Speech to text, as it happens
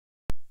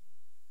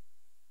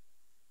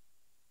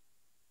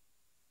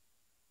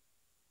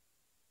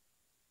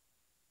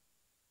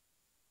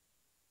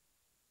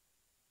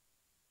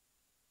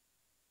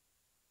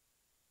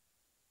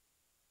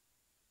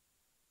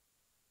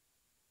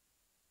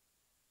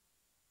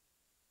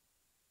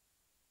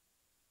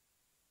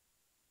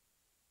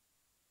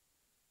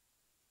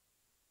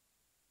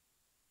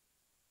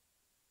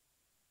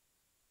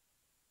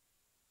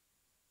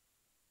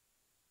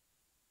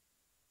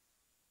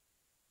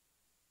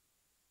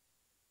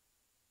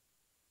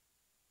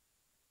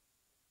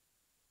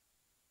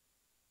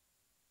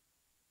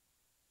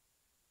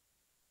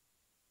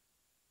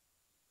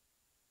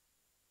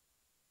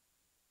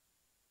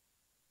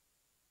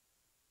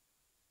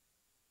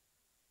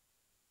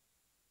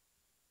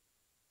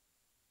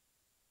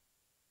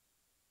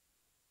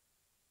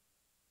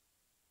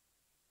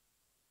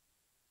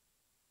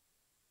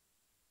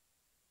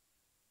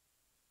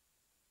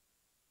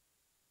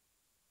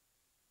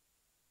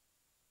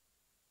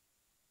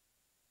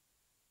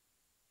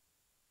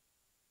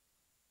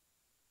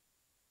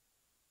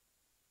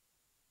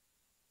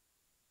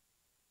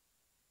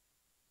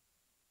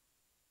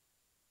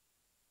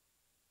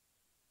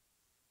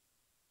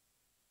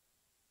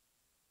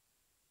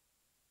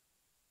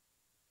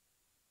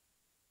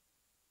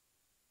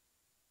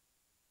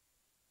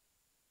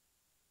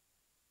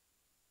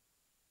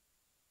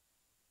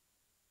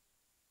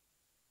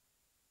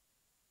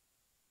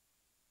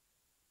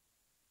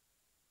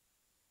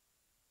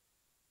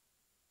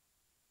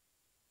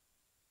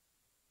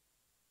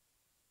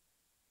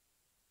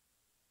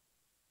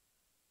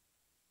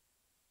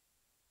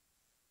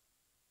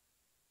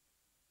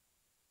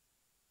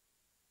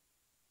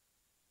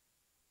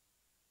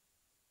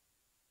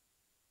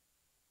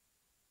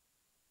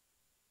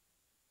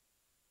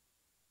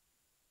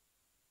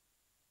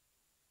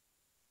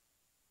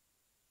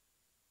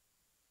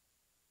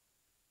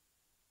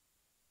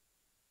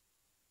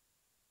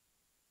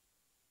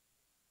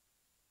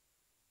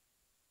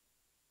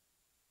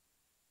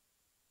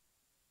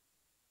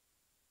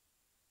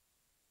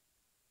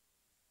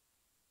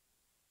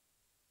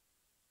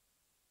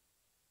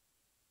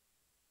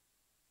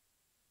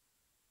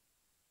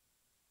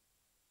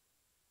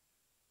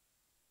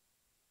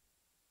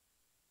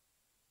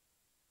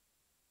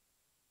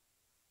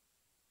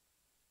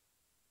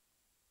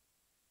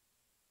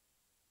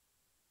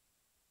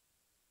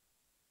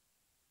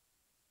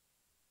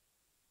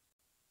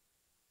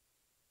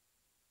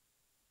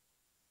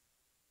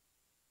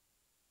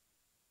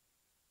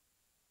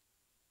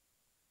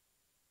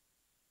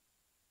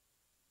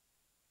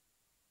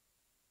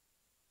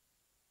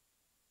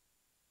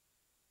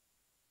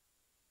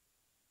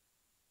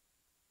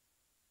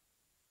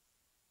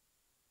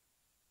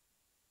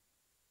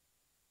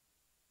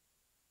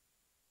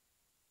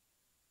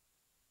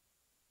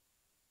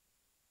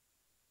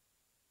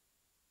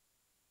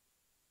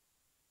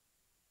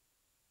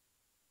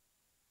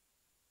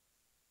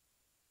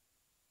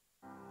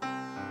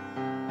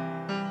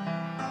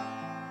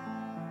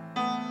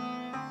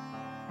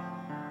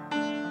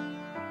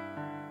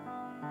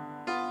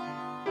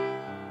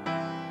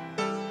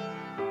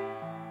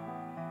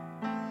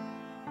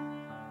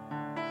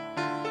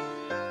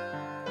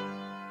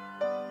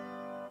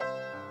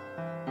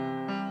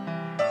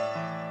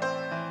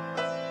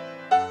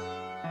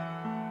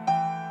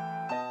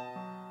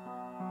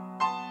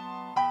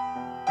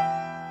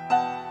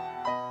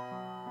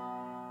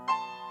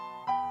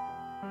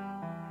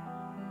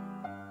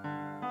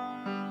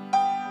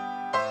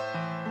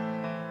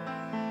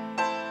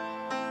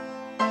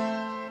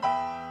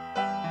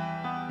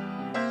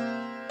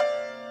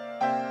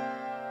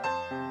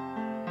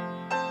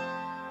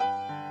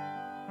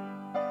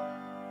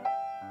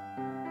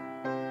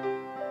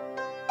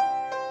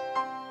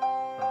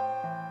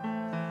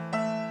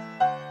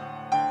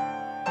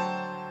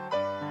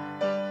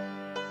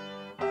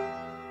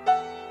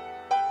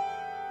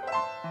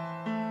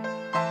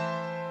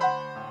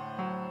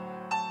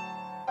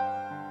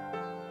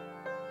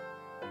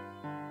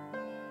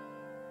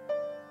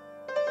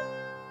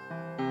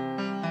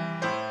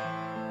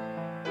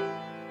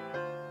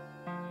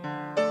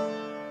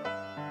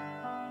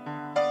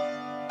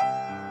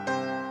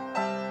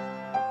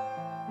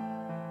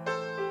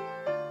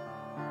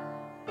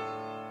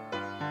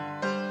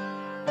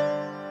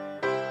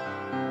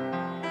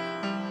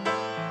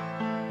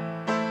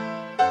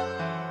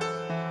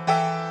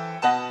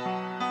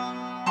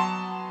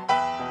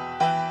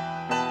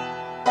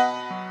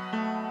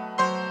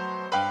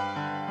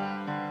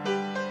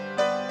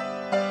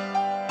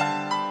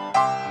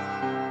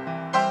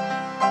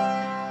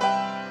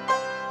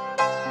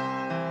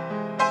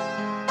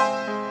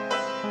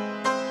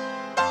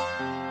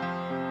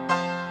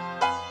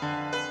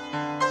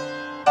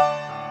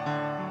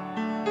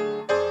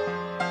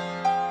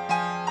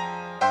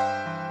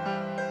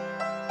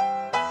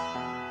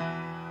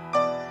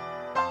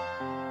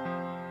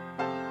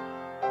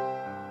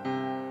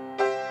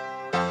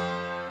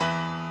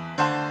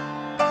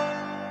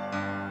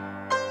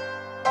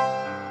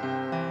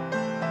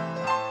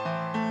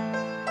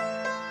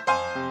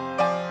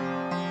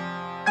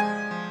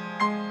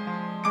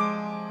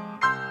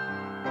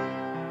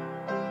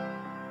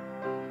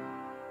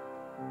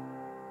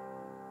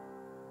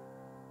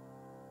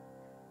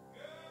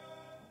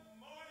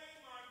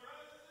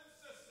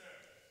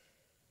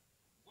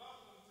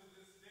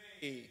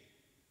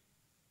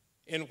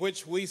in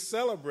which we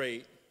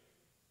celebrate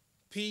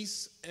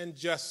Peace and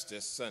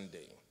Justice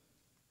Sunday.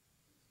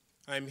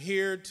 I'm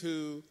here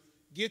to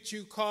get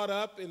you caught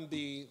up in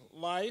the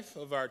life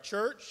of our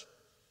church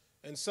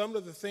and some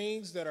of the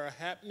things that are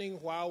happening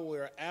while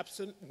we're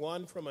absent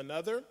one from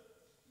another.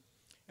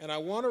 And I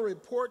want to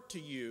report to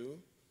you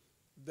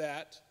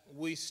that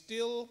we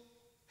still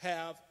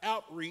have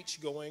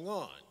outreach going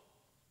on.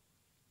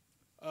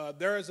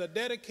 There is a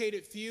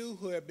dedicated few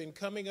who have been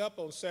coming up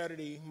on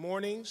Saturday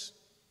mornings,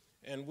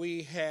 and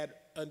we had,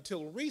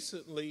 until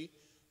recently,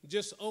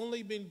 just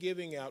only been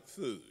giving out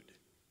food.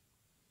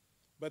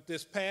 But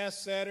this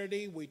past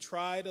Saturday, we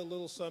tried a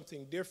little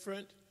something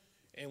different,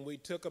 and we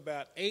took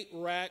about 8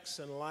 racks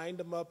and lined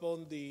them up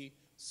on the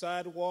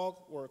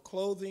sidewalk where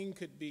clothing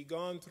could be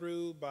gone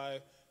through by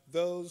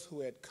those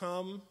who had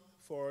come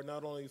for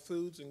not only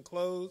foods and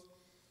clothes.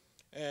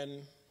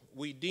 And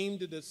we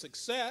deemed it a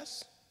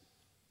success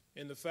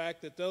in the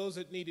fact that those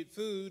that needed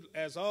food,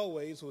 as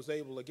always, was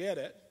able to get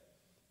it.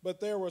 But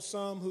there were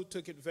some who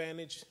took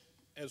advantage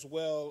as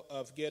well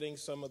of getting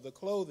some of the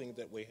clothing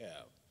that we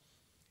have.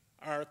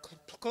 Our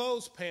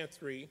clothes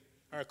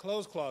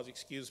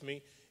closet,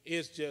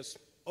 is just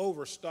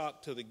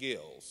overstocked to the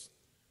gills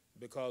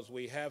because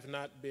we have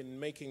not been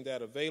making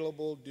that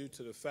available due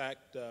to the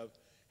fact of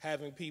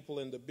having people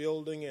in the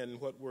building and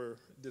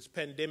this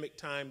pandemic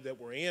time that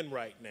we're in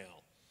right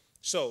now.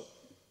 So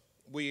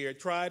we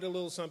tried a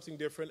little something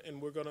different,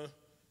 and we're going to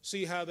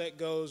see how that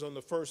goes on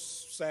the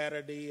first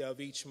Saturday of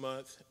each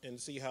month and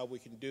see how we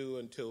can do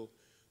until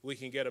we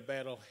can get a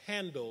better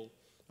handle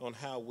on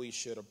how we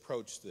should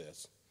approach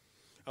this.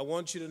 I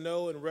want you to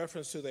know, in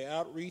reference to the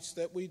outreach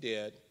that we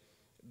did,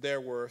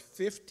 there were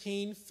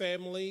 15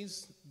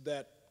 families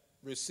that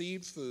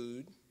received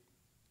food.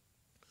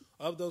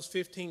 Of those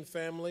 15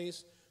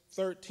 families,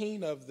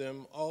 13 of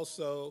them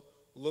also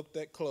looked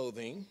at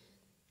clothing.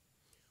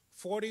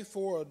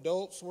 44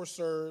 adults were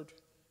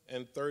served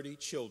and 30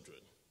 children.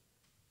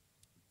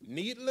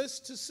 Needless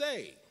to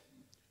say,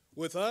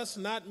 with us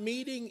not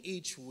meeting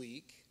each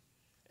week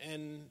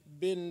and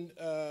been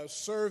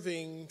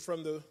serving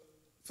from the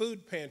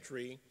food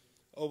pantry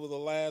over the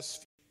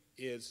last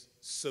is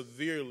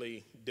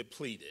severely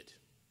depleted.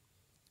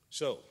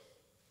 So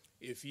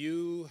if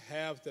you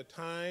have the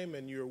time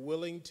and you're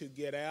willing to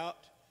get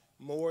out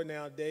more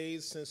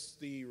nowadays since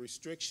the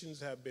restrictions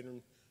have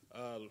been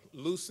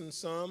loosened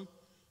some,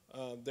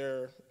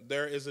 there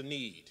is a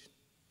need.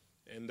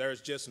 And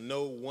there's just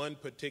no one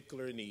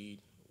particular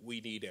need.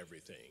 We need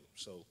everything.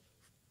 So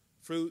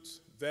fruits,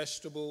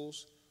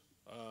 vegetables,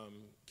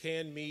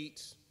 canned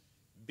meats,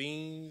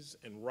 beans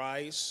and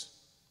rice,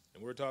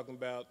 and we're talking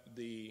about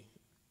the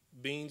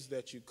beans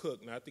that you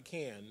cook, not the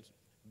cans,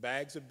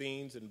 bags of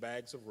beans and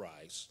bags of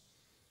rice,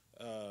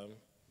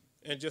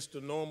 and just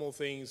the normal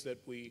things that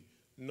we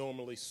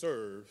normally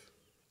serve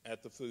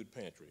at the food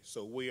pantry.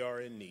 So we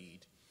are in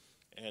need,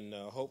 and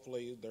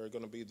hopefully there are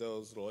going to be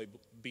those that will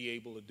be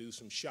able to do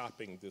some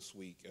shopping this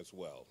week as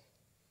well.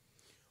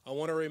 I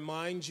want to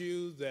remind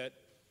you that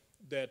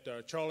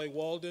Charlie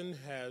Walden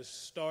has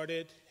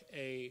started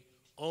a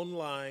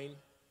online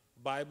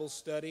Bible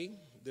study.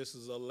 This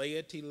is a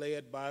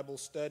laity-led Bible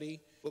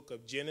study, book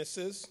of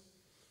Genesis.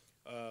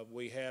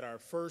 We had our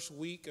first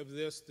week of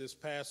this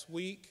past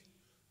week.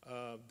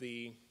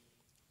 The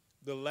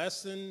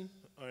lesson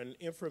and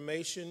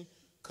information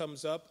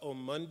comes up on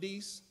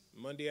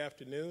Monday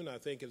afternoon. I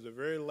think is the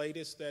very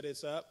latest that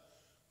it's up,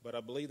 but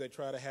I believe they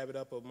try to have it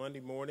up on Monday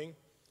morning.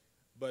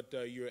 But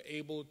you're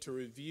able to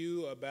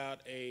review about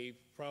a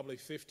probably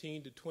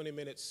 15 to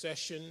 20-minute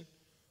session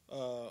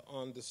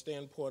on the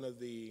standpoint of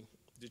the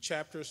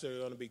chapters that are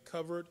going to be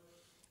covered.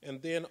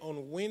 And then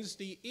on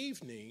Wednesday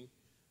evening,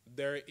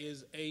 there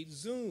is a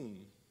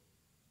Zoom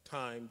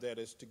time that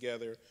is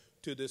together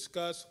to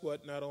discuss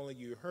what not only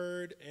you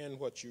heard and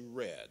what you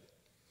read.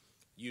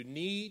 You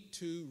need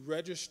to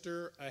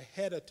register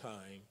ahead of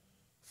time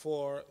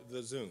for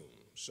the Zoom.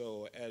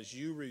 So as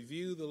you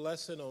review the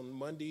lesson on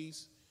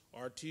Mondays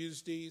or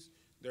Tuesdays,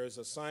 there's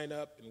a sign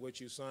up in which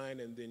you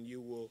sign, and then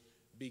you will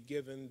be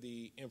given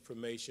the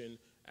information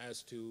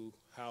as to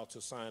how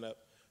to sign up,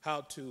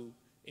 how to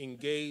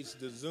engage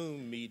the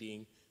Zoom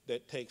meeting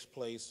that takes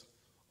place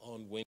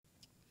on Wednesday.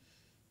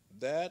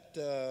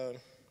 That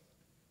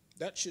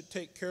should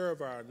take care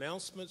of our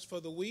announcements for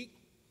the week.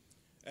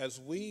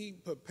 As we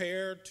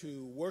prepare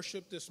to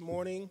worship this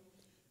morning,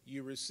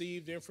 you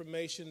received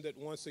information that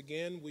once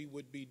again we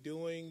would be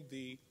doing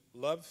the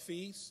love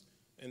feast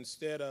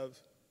instead of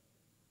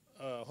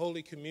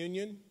Holy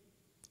Communion.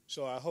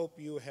 So I hope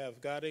you have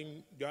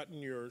gotten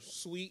your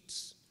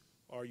sweets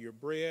or your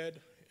bread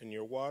and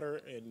your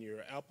water and your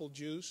apple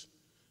juice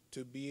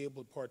to be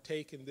able to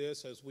partake in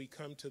this as we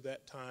come to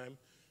that time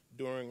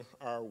during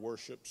our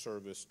worship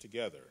service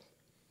together.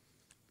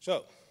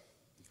 So,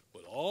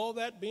 with all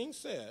that being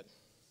said,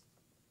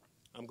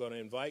 I'm going to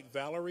invite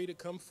Valerie to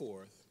come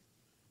forth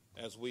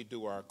as we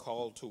do our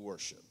call to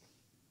worship.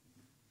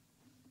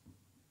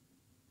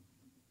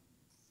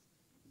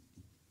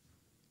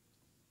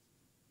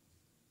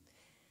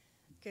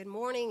 Good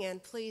morning,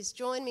 and please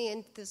join me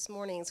in this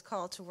morning's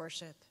call to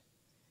worship.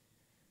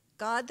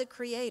 God the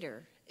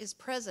Creator is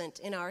present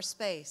in our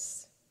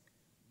space.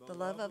 The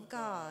love of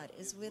God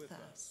is with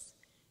us.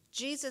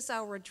 Jesus,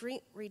 our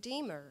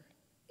Redeemer,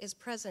 is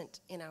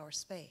present in our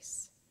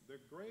space. The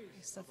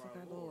grace of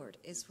our Lord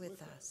is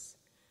with us.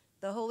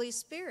 The Holy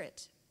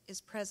Spirit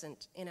is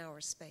present in our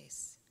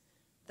space.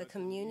 The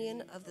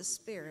communion of the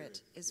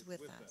Spirit is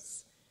with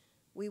us.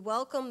 We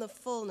welcome the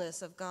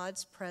fullness of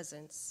God's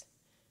presence.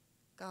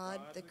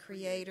 God, the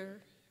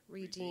Creator,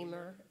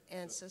 Redeemer,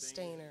 and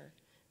Sustainer,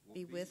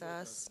 be with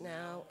us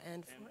now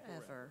and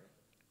forever.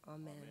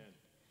 Amen.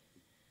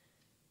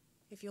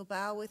 If you'll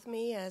bow with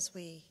me as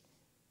we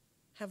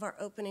have our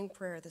opening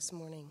prayer this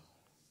morning.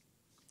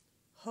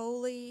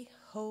 Holy,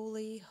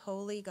 holy,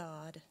 holy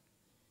God,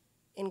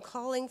 in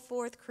calling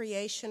forth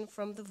creation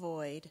from the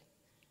void,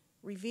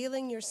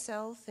 revealing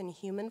yourself in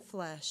human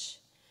flesh,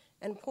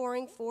 and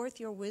pouring forth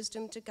your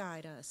wisdom to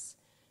guide us,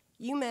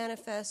 you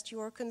manifest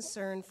your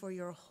concern for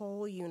your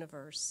whole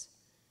universe.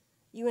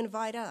 You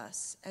invite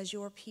us, as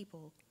your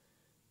people,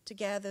 to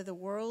gather the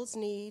world's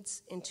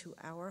needs into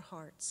our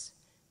hearts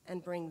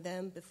and bring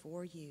them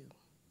before you.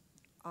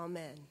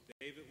 Amen.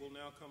 David will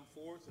now come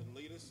forth and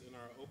lead us in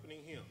our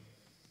opening hymn.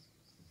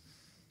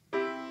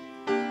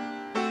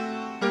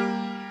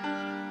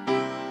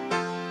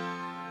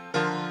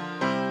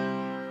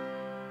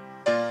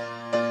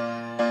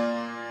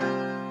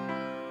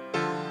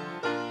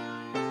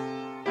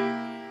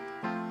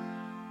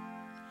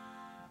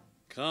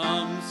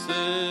 Come,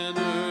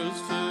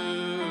 sinners,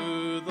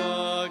 to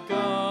the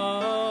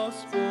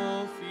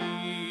gospel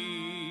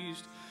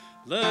feast.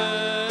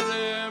 Let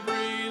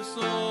every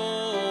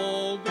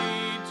soul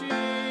be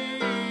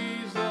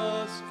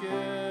Jesus'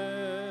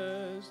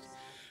 guest.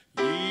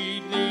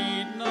 Ye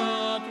need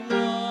not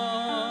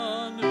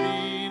one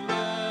be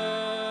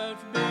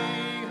left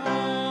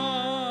behind,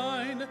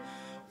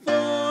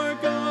 for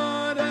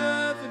God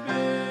hath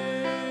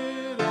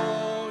bid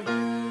all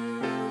humankind.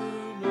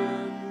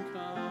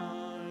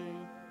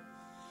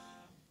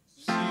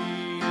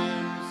 See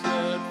him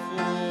set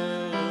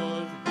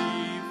forth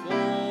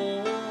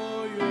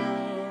before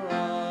your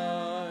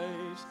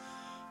eyes.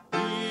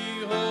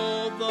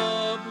 Behold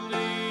the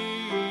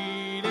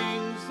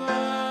bleeding sacrifice.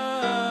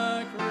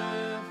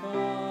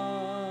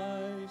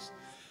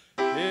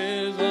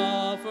 His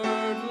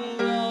offered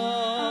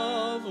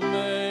love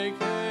make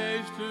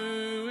haste to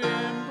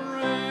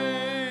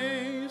embrace,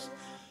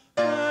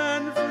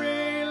 and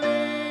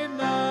freely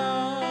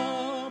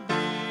now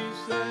be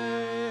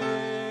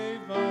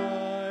saved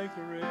by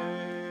grace.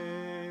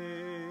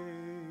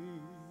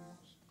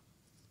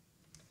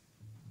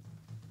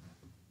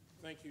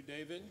 Thank you,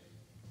 David.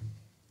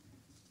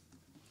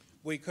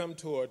 We come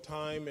to a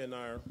time in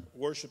our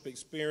worship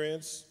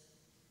experience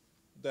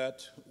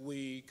that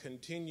we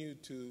continue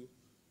to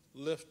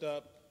lift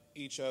up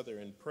each other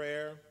in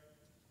prayer,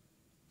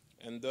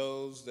 and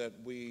those that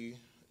we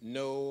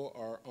know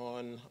are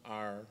on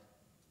our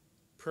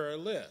prayer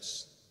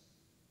list.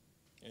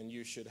 And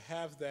you should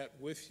have that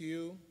with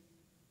you.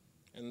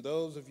 And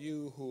those of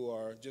you who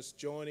are just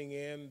joining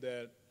in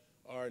that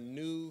are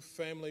new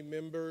family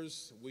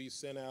members, we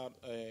send out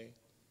a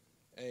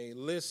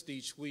list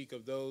each week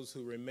of those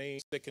who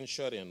remain sick and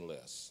shut-in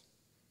lists.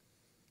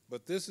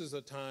 But this is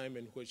a time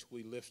in which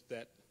we lift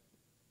that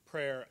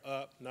prayer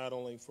up, not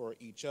only for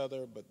each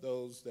other, but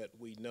those that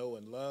we know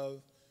and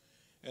love.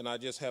 And I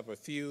just have a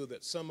few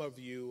that some of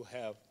you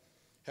have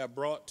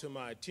brought to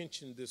my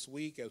attention this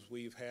week as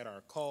we've had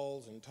our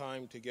calls and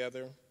time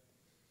together.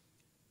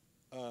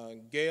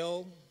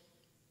 Gail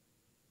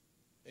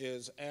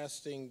is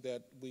asking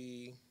that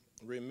we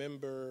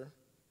remember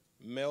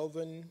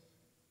Melvin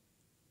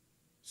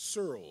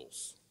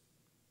Searles.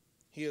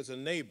 He is a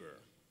neighbor,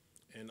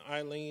 and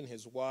Eileen,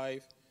 his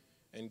wife,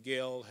 and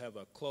Gail have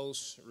a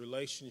close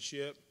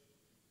relationship,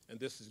 and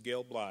this is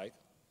Gail Blythe,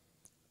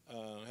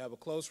 have a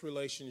close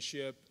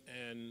relationship,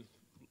 and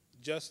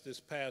just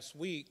this past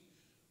week,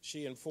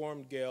 she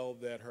informed Gail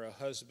that her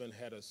husband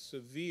had a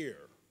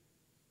severe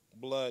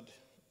blood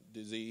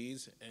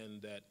disease and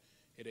that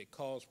it had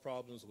caused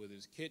problems with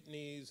his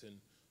kidneys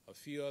and a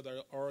few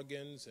other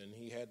organs, and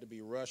he had to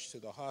be rushed to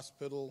the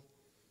hospital.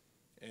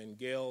 And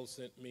Gail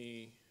sent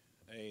me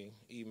an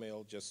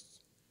email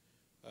just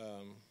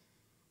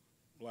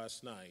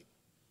last night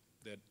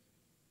that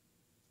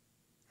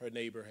her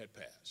neighbor had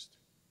passed.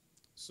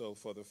 So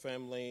for the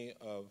family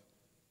of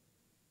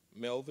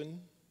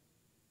Melvin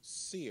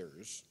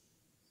Searles,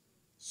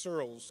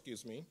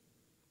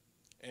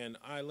 and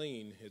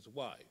Eileen, his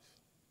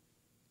wife,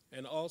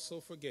 and also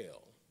for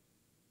Gail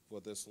for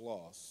this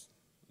loss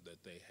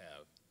that they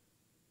have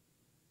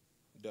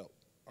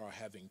are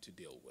having to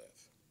deal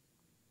with.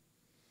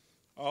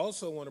 I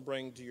also want to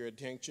bring to your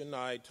attention,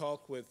 I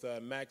talked with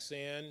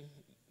Maxanne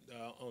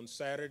on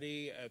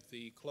Saturday at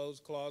the Clothes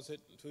Closet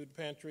Food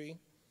Pantry,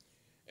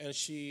 and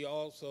she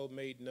also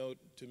made note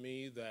to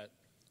me that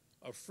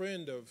a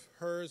friend of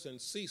hers and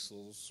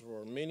Cecil's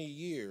for many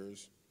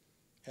years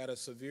had a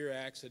severe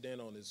accident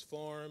on his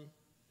farm,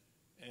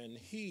 and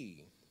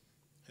he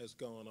has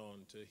gone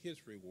on to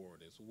his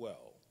reward as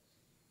well.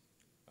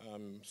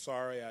 I'm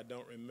sorry I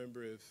don't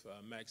remember if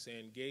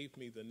Maxanne gave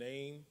me the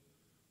name,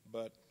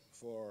 but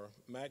for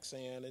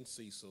Maxanne and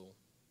Cecil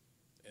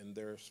and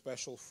their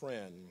special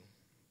friend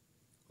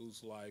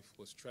whose life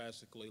was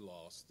tragically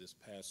lost this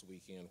past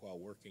weekend while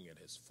working at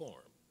his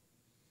farm.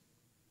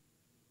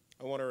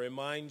 I want to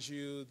remind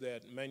you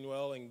that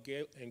Manuel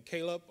and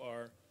Caleb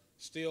are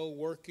still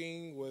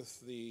working with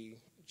the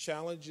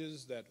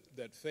challenges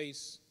that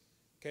face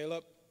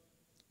Caleb,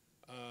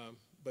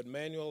 but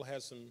Manuel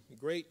has some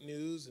great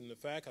news. In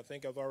fact, I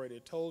think I've already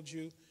told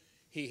you,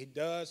 he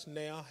does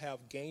now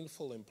have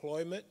gainful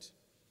employment,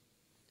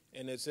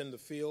 and it's in the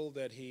field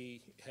that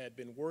he had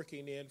been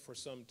working in for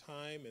some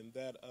time, and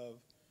that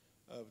of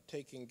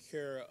taking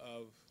care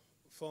of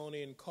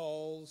phone-in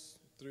calls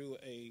through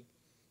a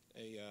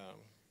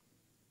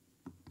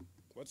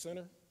what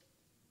center?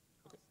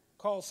 Okay.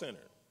 Call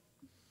center.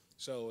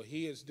 So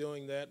he is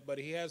doing that, but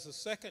he has a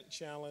second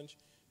challenge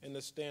in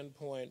the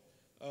standpoint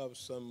of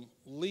some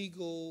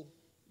legal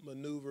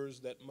maneuvers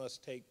that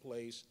must take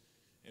place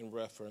in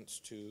reference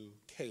to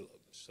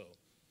Caleb. So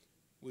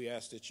we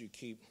ask that you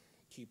keep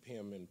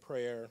him in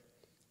prayer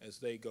as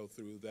they go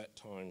through that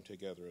time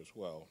together as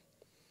well.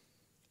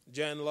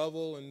 Jan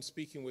Lovell, in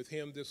speaking with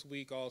him this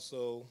week,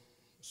 also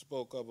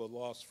spoke of a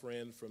lost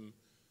friend from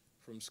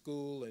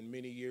school and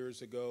many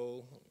years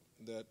ago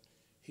that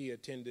he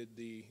attended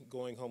the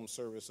going home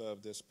service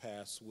of this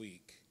past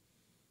week.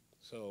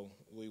 So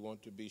we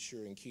want to be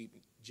sure and keep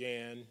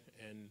Jan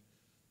and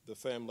the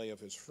family of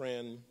his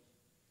friend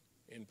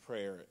in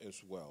prayer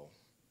as well.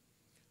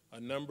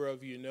 A number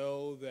of you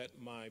know that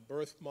my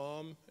birth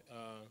mom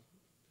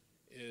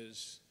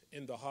is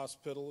in the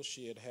hospital.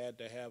 She had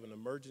to have an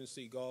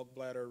emergency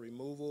gallbladder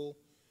removal.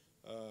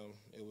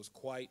 It was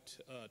quite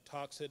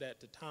toxic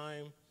at the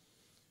time,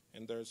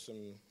 and there's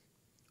some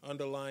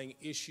underlying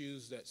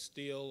issues that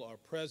still are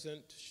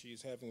present.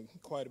 She's having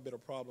quite a bit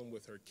of problem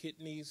with her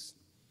kidneys,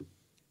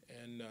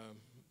 and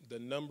the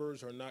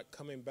numbers are not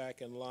coming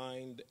back in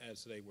line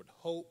as they would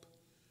hope,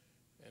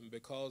 and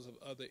because of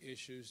other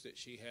issues that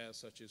she has,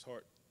 such as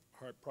heart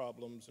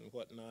problems and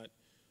whatnot,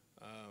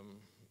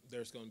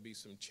 there's going to be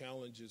some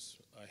challenges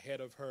ahead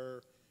of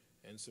her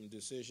and some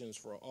decisions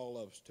for all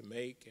of us to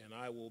make, and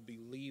I will be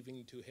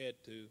leaving to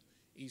head to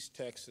East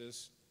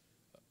Texas,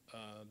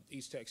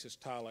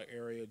 Tyler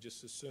area,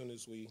 just as soon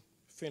as we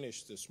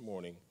finish this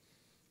morning.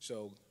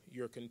 So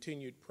your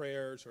continued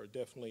prayers are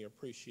definitely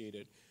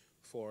appreciated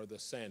for the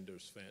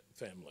Sanders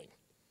family.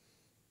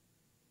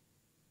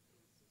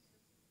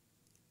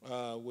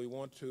 We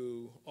want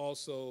to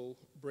also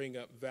bring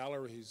up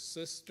Valerie's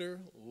sister,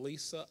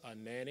 Lisa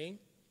Anani,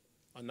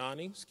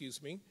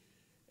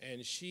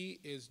 and she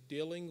is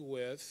dealing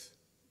with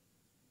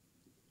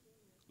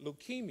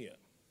leukemia.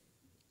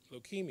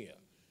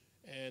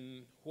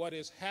 And what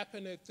has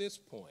happened at this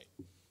point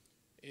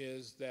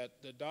is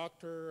that the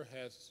doctor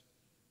has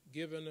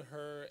given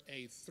her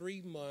a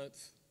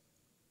 3-month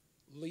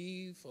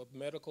leave of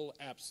medical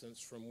absence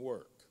from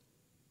work,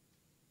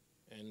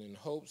 and in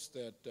hopes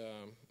that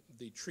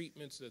the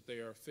treatments that they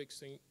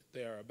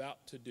are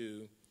about to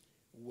do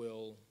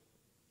will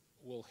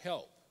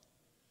help.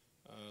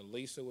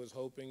 Lisa was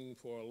hoping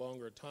for a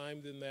longer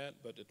time than that,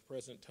 but at the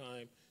present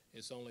time,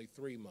 it's only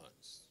 3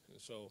 months.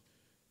 And so,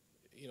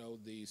 you know,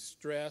 the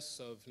stress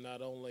of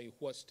not only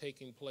what's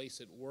taking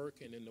place at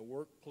work and in the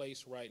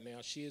workplace right now,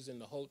 she is in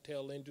the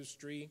hotel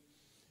industry,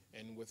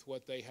 and with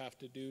what they have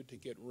to do to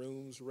get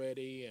rooms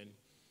ready and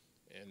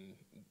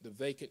the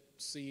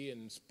vacancy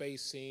and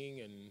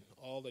spacing and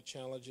all the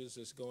challenges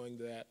that's going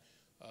that,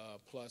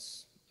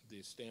 plus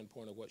the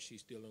standpoint of what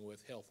she's dealing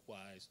with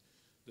health-wise,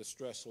 the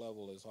stress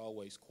level is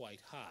always quite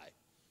high.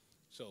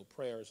 So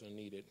prayers are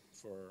needed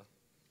for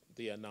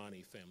the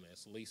Anani family.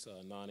 It's Lisa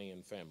Anani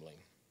and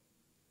family.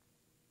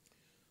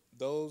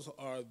 Those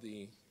are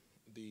the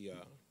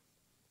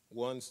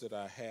ones that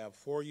I have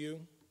for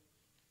you.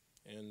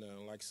 And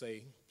like I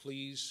say,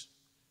 please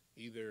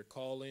either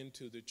call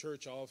into the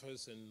church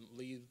office and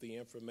leave the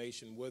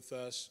information with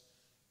us.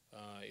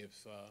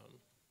 If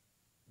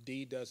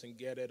Dee doesn't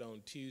get it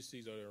on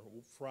Tuesdays or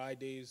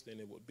Fridays, then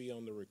it would be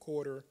on the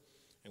recorder,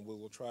 and we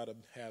will try to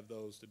have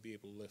those to be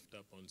able to lift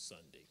up on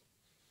Sunday.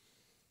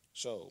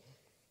 So,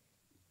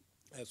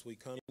 as we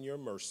come in your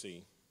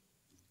mercy,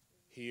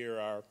 hear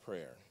our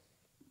prayer.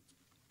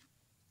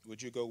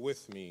 Would you go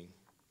with me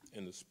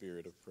in the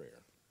spirit of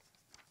prayer?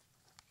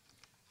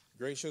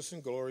 Gracious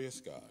and glorious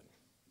God,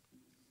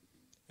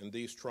 in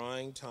these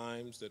trying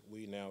times that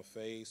we now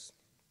face,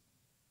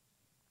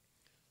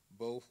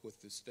 both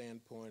with the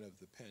standpoint of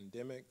the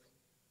pandemic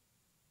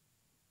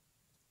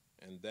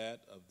and that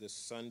of this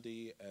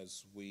Sunday,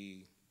 as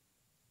we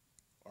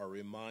are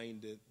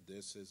reminded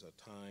this is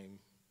a time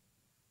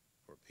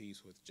for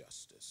peace with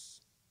justice.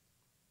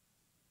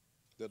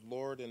 That,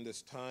 Lord, in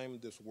this time,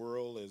 this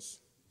world is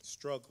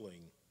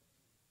struggling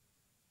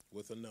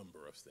with a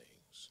number of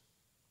things,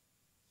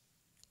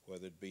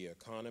 whether it be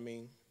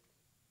economy,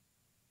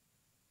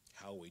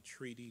 how we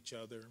treat each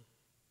other,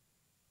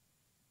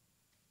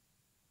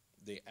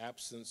 the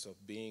absence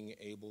of being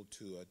able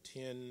to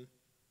attend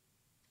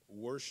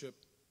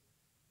worship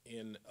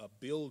in a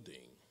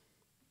building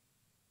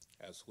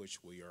as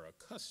which we are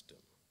accustomed.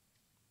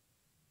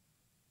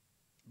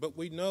 But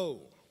we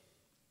know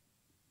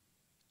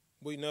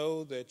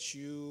that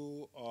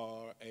you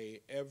are a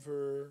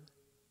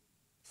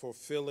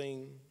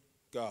ever-fulfilling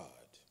God,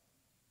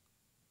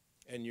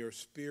 and your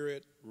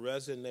spirit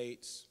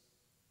resonates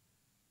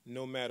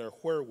no matter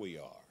where we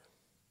are,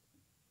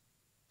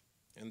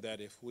 and that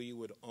if we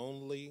would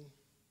only,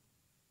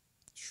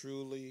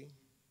 truly,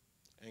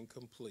 and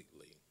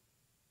completely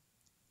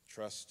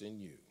trust in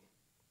you,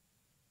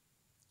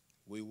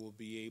 we will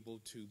be able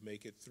to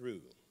make it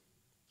through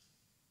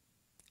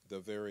the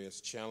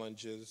various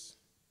challenges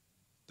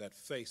that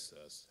face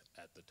us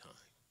at the time.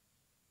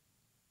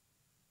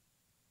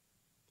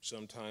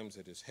 Sometimes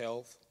it is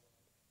health.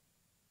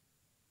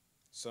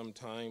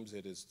 Sometimes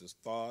it is the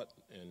thought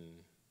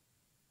and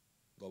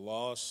the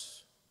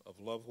loss of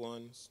loved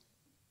ones.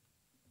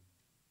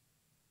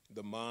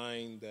 The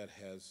mind that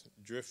has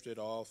drifted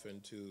off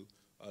into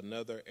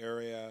another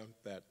area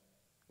that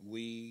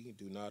we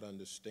do not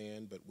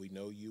understand, but we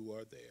know you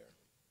are there.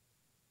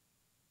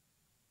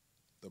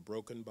 The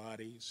broken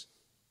bodies,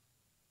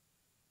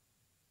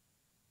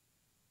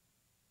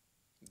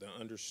 the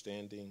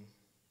understanding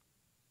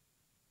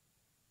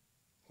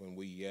when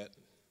we yet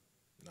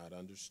not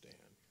understand,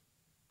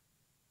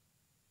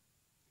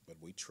 but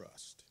we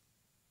trust.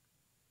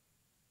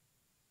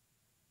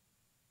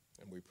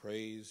 And we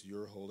praise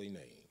your holy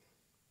name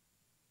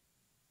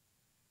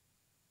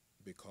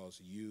because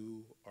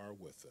you are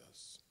with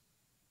us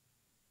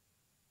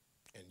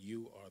and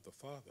you are the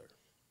Father.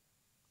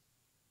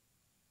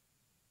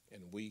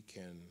 And we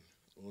can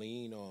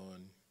lean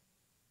on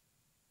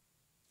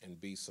and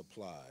be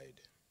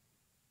supplied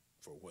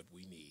for what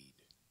we need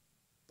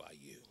by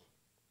you.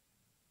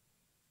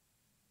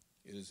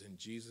 It is in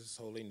Jesus'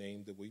 holy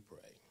name that we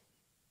pray.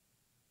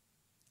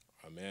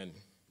 Amen.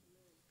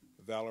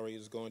 Valerie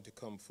is going to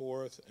come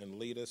forth and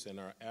lead us in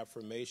our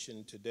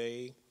affirmation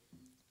today,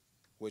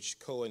 which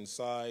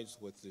coincides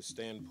with the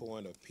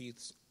standpoint of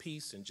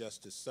Peace and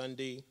Justice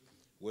Sunday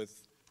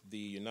with the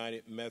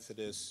United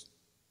Methodist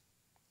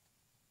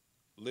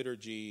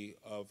liturgy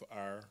of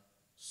our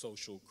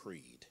social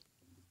creed.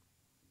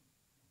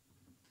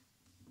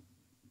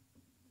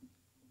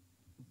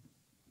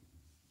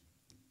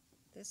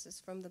 This is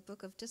from the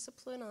Book of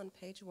Discipline on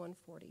page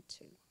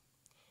 142.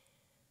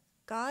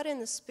 God in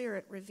the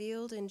Spirit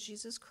revealed in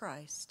Jesus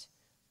Christ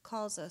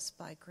calls us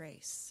by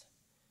grace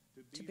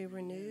to be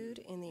renewed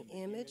in the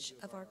image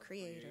of our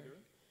Creator,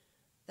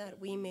 that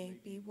we may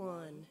be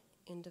one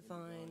in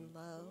divine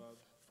love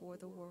for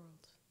the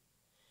world.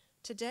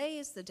 Today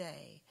is the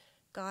day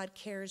God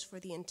cares for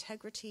the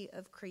integrity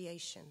of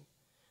creation,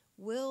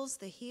 wills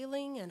the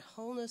healing and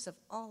wholeness of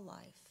all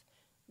life,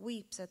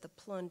 weeps at the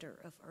plunder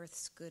of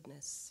earth's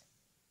goodness.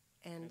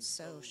 And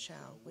so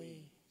shall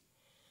we.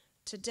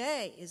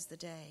 Today is the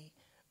day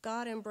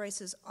God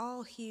embraces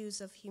all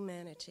hues of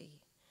humanity,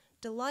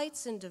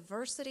 delights in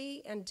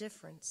diversity and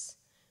difference,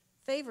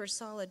 favors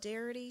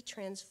solidarity,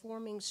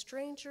 transforming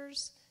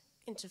strangers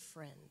into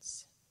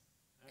friends.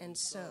 And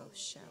so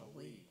shall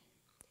we.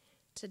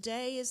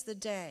 Today is the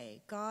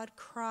day God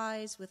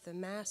cries with the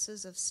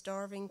masses of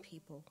starving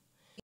people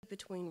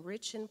between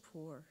rich and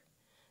poor,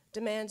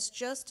 demands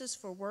justice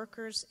for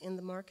workers in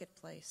the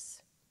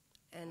marketplace.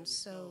 And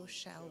so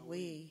shall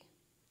we.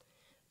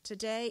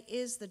 Today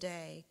is the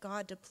day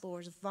God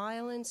deplores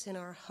violence in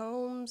our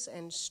homes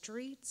and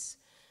streets,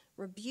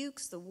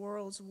 rebukes the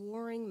world's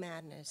warring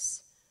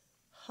madness,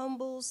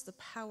 humbles the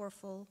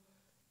powerful,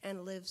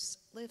 and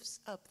lifts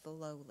up the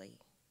lowly.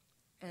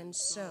 And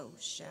so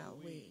shall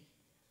we.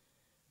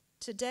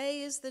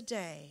 Today is the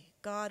day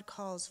God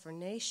calls for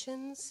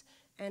nations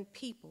and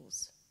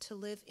peoples to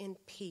live in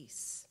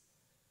peace.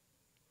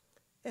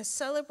 It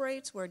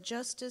celebrates where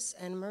justice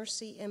and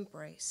mercy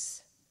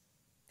embrace,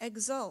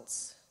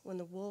 exults when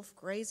the wolf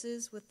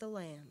grazes with the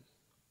lamb,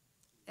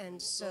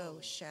 and so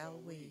shall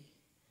we.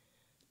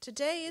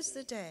 Today is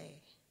the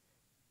day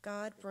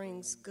God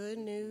brings good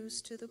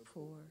news to the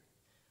poor,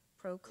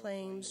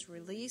 proclaims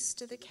release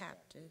to the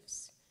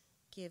captives,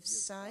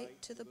 gives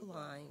sight to the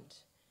blind,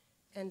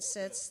 and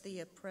sets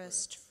the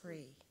oppressed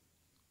free,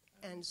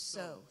 and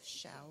so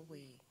shall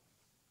we.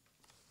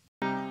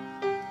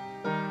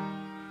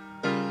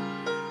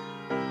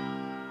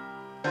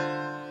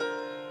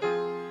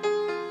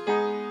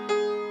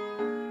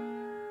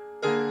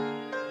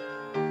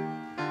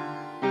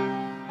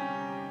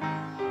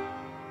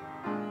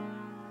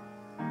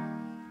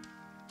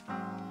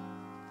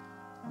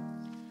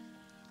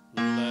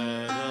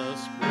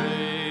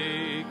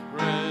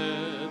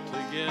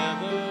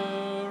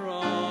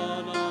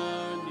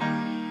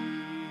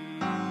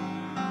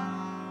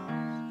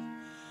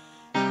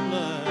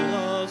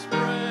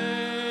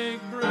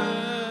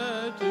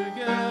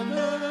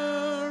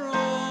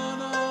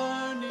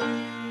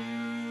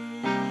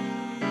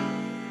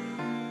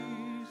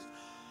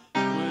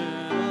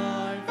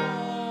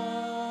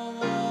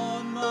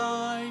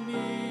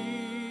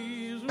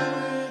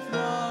 With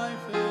my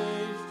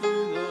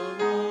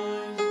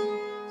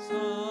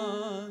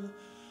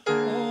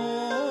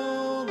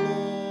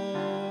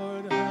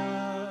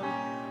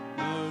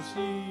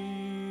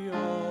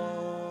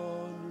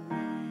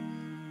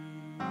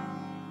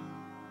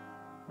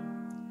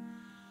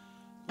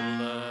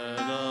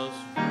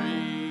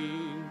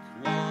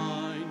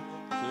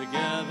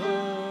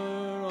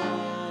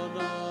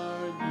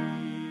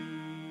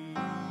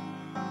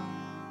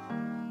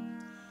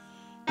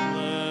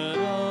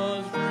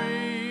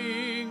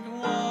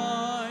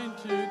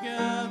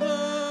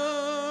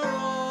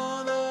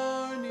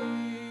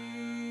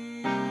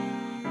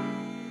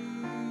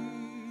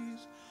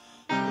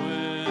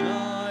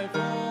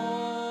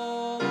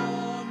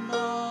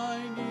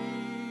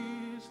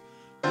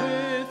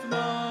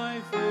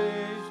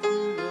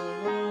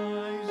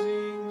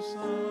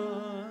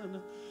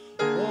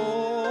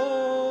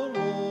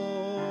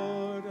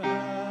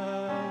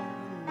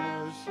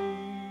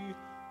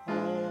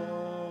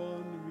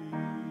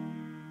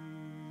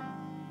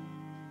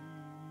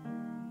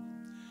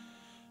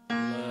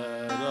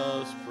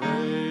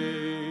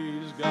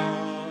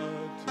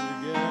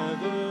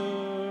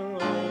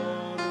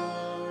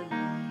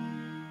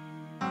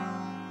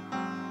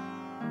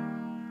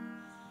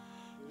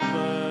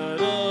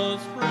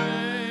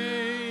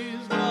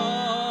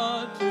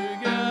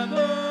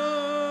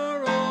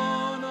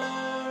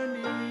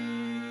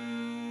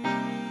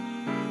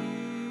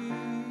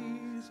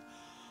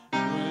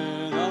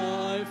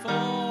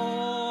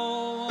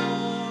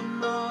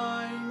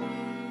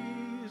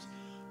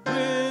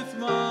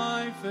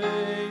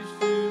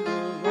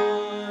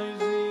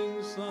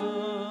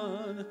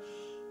Oh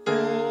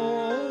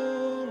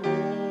Lord,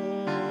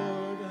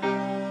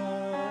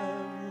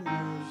 have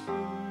mercy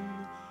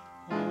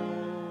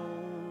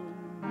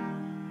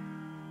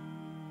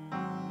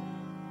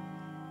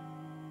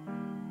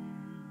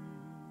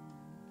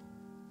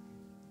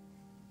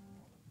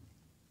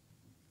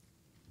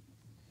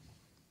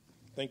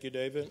Thank you,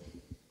 David.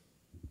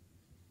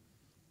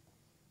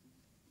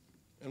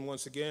 And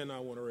once again, I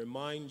want to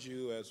remind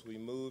you as we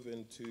move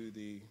into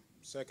the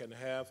second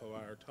half of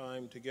our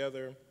time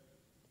together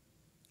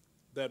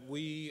that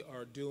we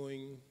are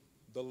doing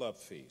the Love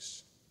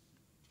Feast.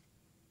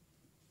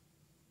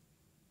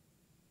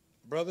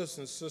 Brothers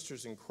and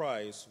sisters in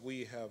Christ,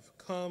 we have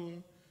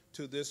come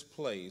to this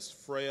place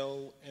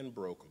frail and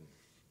broken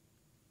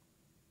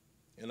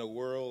in a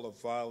world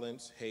of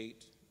violence,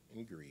 hate,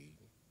 and greed,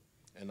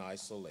 and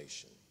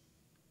isolation.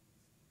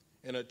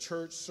 In a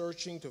church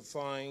searching to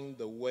find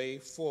the way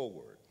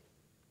forward,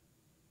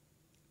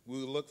 we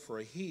look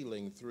for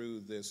healing through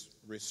this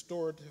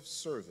restorative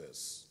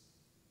service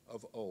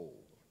of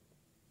old.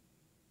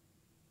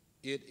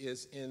 It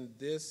is in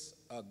this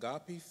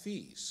agape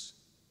feast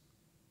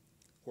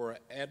where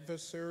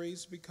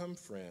adversaries become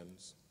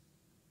friends,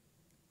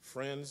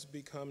 friends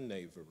become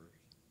neighbors,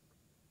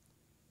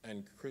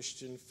 and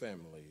Christian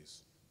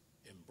families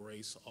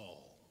embrace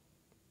all.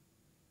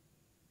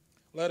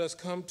 Let us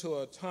come to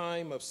a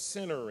time of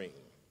centering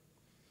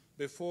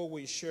before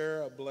we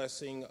share a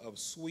blessing of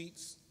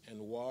sweets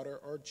and water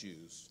or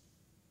juice,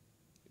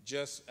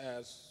 just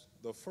as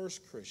the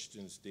first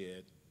Christians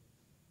did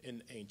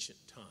in ancient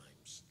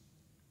times.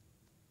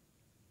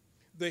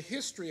 The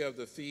history of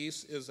the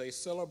feast is a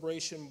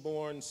celebration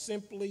born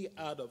simply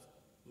out of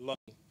love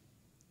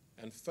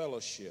and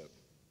fellowship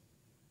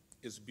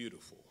is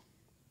beautiful.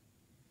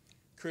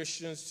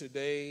 Christians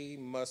today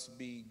must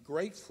be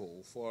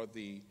grateful for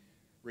the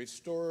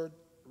restored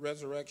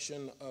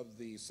resurrection of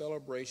the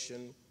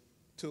celebration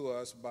to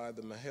us by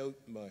the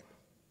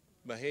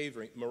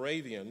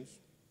Moravians,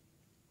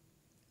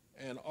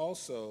 and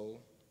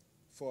also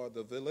for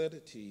the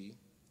validity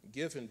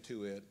given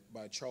to it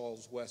by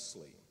Charles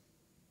Wesley.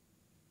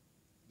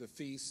 The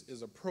feast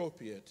is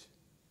appropriate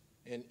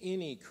in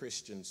any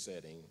Christian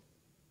setting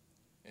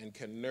and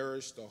can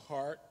nourish the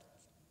heart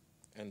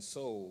and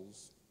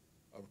souls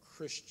of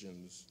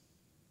Christians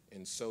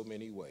in so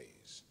many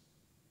ways.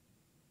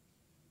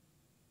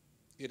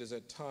 It is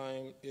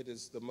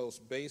the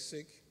most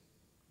basic,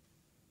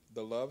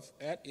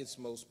 at its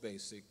most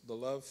basic, the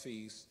love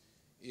feast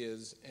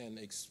is an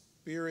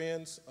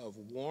experience of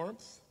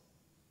warmth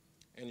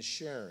and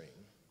sharing,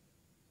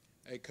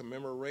 a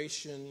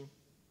commemoration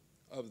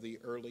of the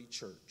early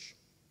church.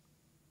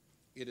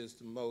 It is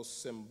the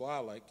most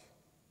symbolic,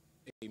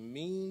 a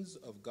means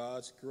of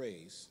God's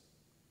grace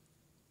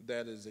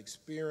that is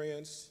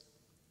experienced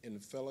in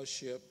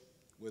fellowship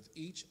with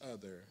each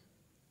other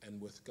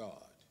and with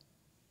God.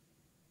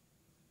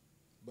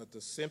 But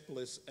the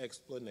simplest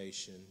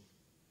explanation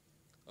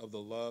of the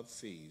love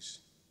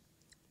feast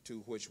to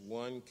which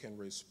one can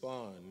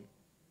respond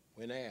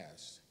when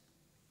asked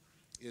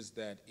is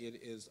that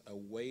it is a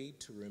way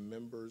to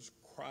remember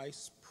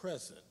Christ's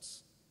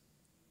presence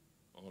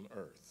on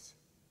earth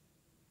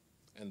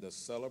and the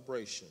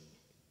celebration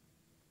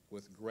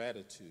with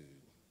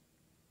gratitude,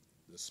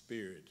 the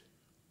spirit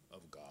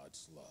of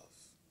God's love.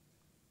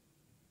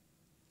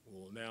 We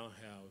will now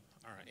have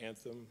our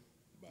anthem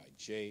by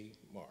J.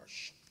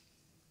 Marsh.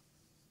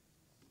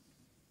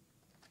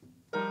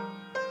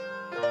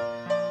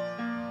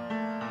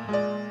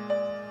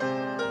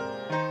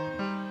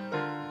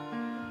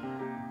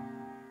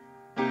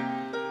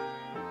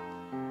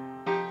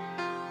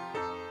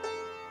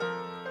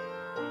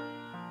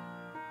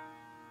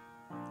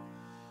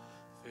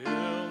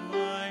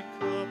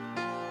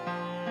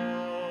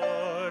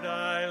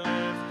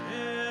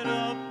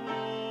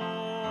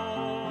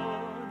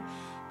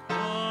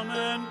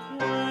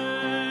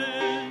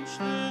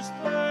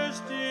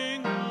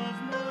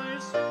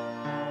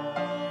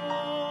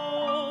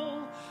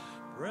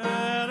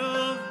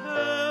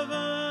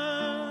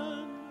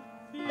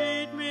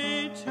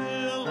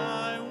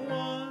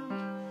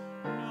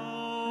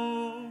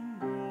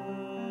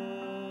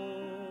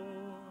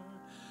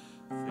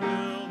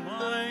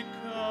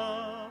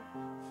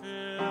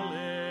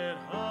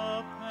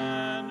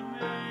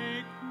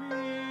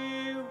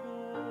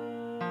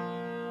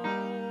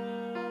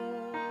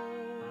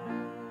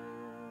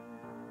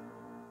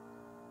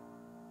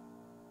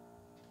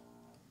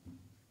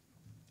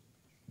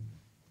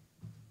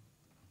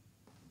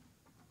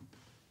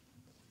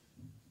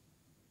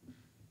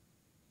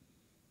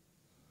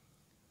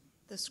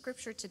 The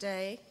scripture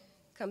today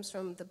comes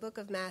from the book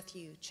of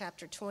Matthew,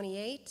 chapter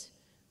 28,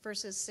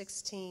 verses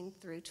 16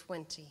 through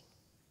 20.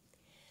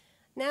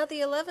 Now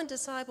the 11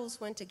 disciples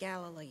went to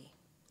Galilee,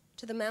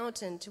 to the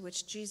mountain to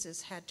which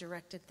Jesus had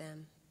directed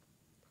them.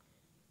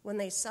 When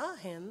they saw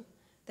him,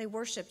 they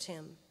worshiped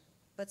him,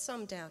 but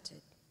some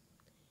doubted.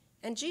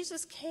 And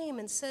Jesus came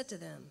and said to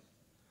them,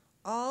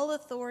 "All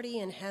authority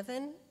in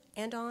heaven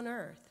and on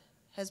earth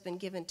has been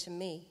given to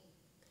me.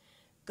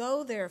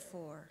 Go,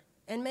 therefore,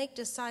 and make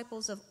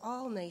disciples of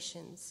all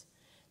nations,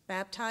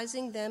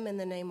 baptizing them in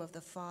the name of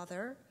the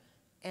Father,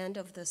 and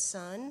of the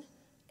Son,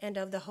 and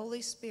of the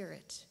Holy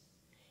Spirit,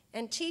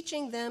 and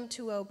teaching them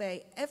to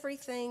obey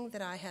everything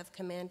that I have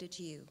commanded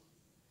you.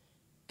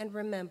 And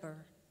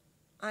remember,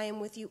 I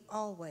am with you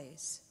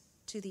always,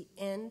 to the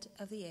end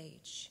of the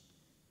age."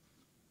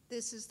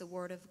 This is the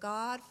word of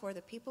God for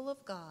the people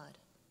of God.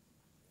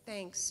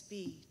 Thanks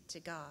be to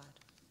God.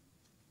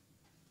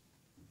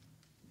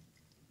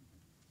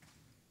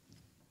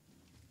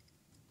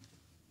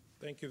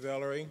 Thank you,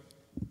 Valerie.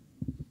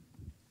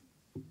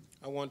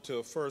 I want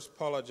to first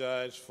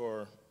apologize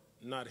for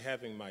not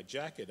having my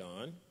jacket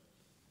on.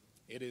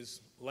 It is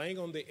laying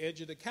on the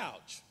edge of the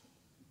couch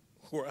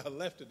where I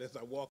left it as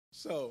I walked.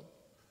 So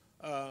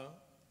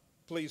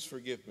please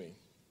forgive me.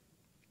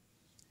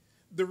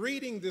 The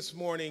reading this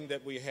morning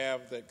that we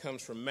have that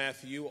comes from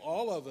Matthew,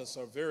 all of us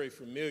are very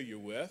familiar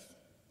with,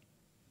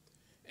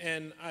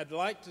 and I'd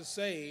like to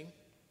say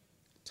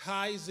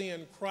ties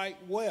in quite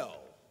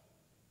well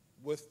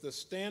with the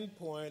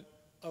standpoint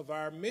of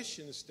our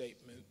mission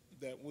statement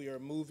that we are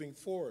moving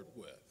forward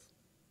with.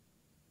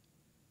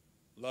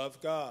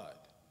 Love God,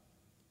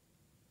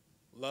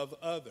 love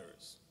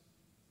others,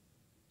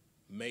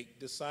 make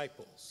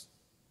disciples.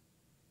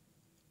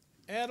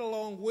 Add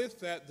along with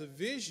that the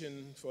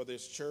vision for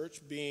this church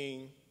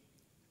being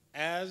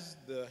as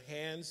the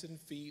hands and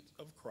feet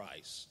of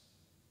Christ.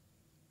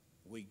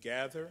 We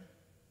gather,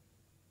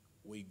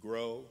 we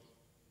grow,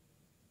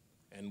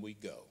 and we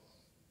go.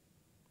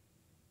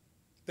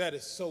 That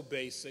is so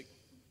basic.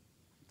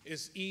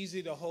 It's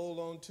easy to hold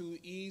on to,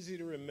 easy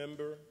to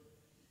remember,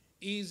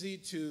 easy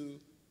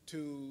to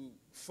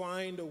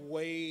find a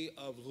way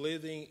of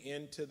living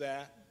into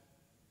that.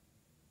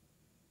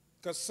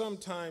 Because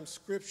sometimes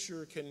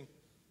Scripture can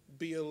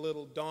be a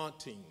little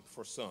daunting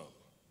for some.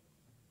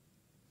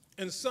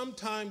 And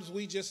sometimes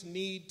we just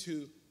need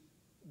to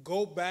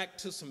go back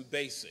to some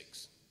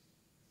basics.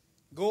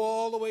 Go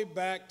all the way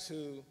back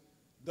to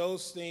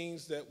those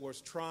things that were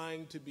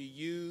trying to be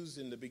used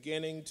in the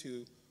beginning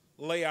to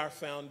lay our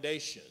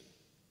foundation.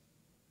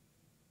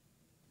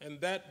 And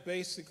that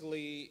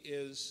basically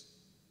is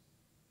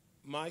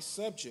my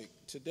subject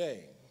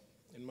today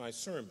in my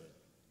sermon.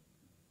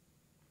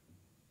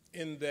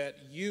 In that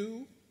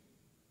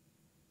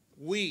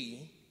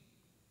we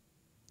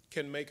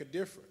can make a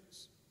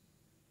difference.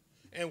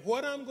 And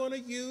what I'm going to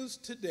use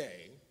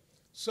today,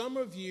 some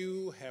of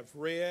you have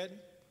read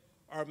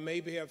or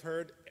maybe have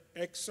heard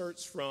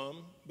excerpts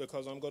from,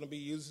 because I'm going to be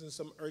using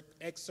some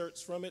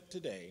excerpts from it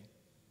today,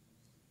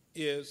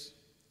 is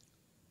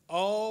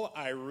all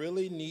I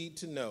really need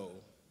to know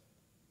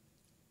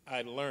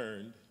I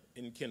learned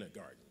in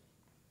kindergarten.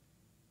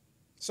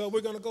 So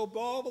we're going to go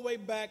all the way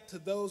back to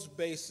those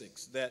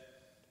basics that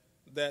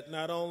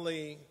not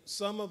only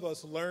some of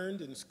us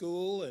learned in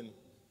school and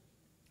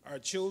our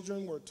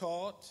children were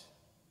taught,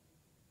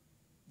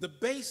 the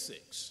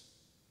basics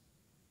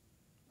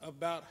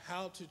about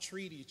how to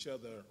treat each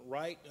other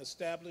right,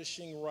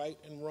 establishing right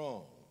and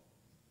wrong.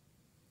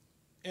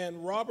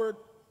 And Robert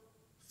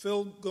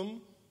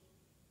Fulghum,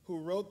 who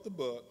wrote the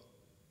book,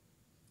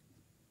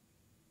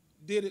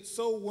 did it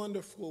so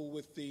wonderful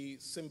with the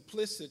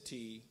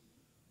simplicity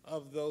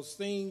of those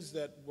things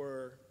that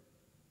were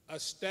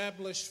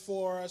established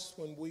for us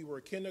when we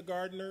were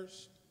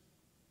kindergartners,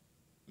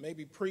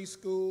 maybe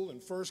preschool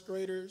and first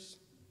graders,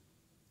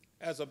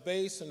 as a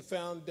base and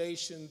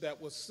foundation that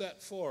was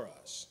set for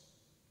us.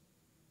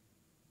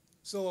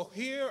 So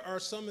here are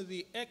some of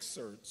the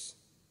excerpts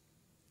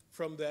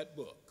from that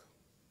book.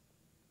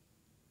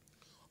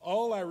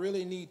 All I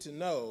really need to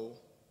know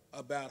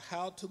about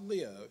how to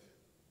live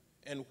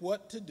and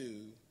what to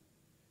do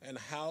and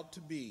how to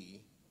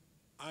be,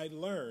 I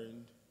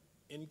learned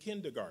in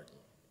kindergarten.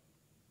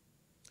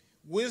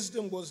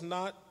 Wisdom was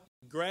not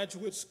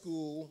graduate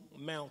school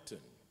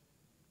mountain,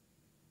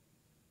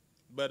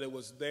 but it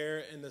was there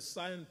in the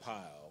sign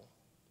pile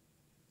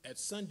at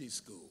Sunday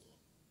school.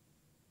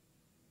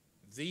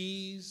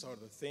 These are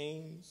the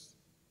things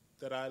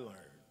that I learned.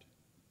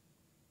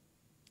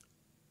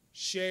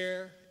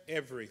 Share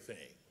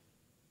everything.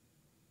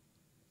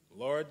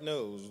 Lord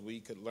knows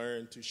we could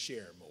learn to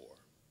share more.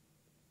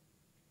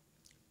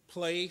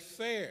 Play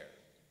fair.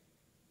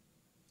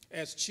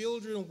 As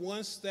children,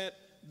 once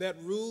that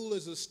rule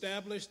is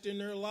established in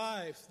their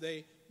life,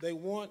 they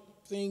want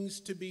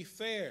things to be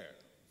fair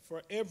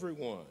for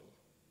everyone.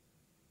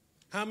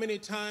 How many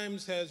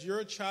times has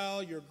your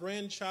child, your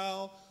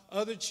grandchild,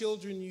 other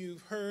children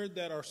you've heard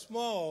that are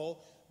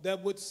small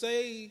that would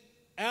say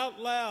out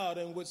loud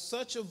and with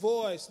such a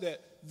voice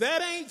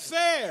that ain't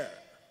fair?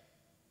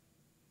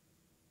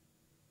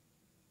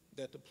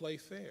 That to play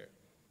fair.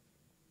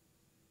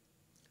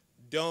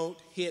 Don't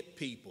hit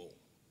people.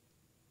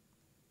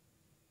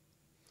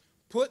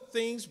 Put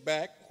things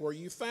back where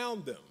you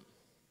found them.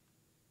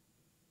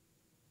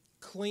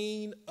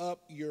 Clean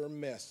up your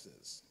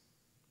messes.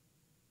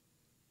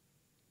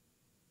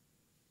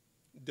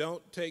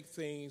 Don't take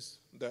things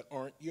that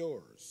aren't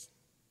yours.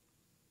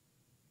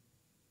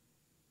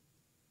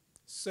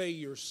 Say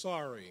you're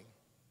sorry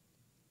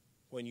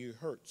when you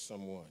hurt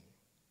someone.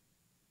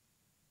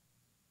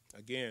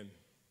 Again,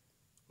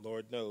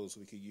 Lord knows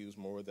we could use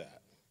more of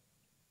that.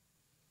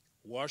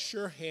 Wash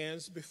your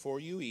hands before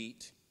you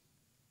eat.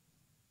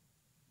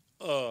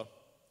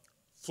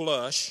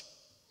 Flush.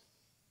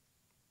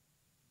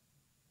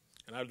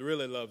 And I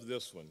really love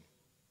this one.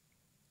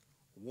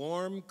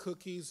 Warm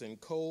cookies and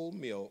cold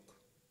milk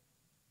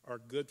are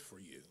good for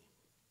you.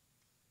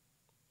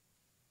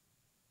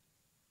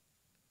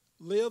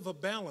 Live a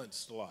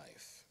balanced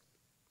life.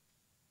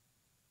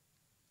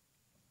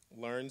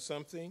 Learn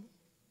something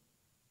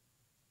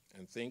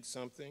and think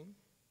something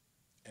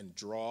and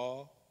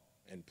draw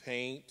and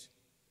paint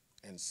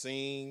and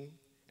sing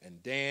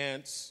and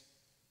dance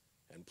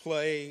and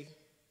play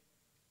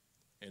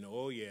and,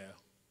 oh yeah,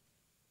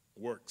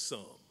 work some.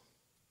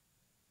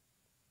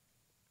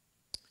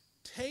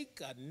 Take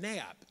a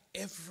nap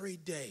every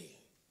day.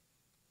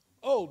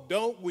 Oh,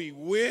 don't we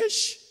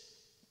wish?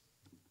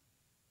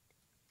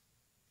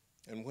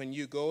 And when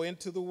you go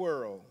into the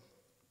world,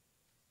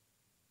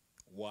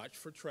 watch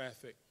for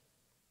traffic,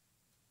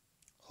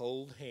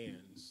 hold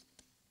hands,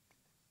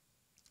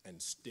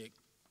 and stick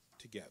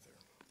together.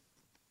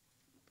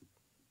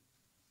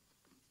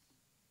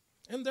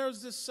 And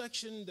there's this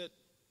section that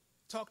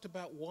talked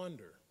about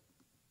wonder.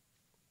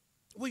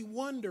 We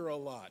wonder a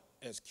lot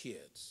as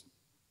kids.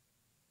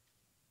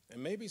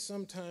 And maybe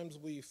sometimes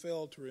we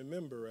fail to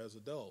remember as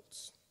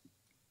adults.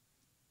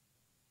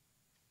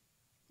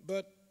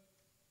 But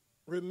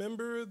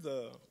remember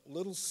the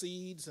little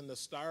seeds in the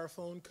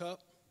styrofoam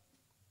cup?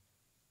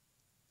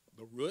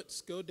 The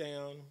roots go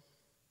down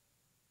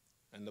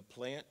and the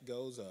plant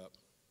goes up,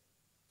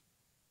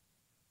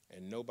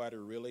 and nobody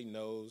really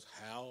knows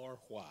how or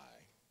why.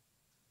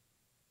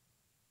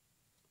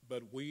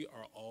 But we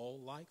are all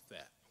like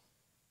that.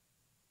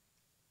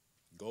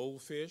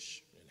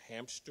 Goldfish and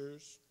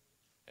hamsters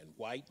and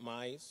white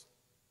mice,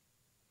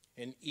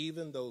 and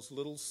even those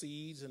little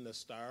seeds in the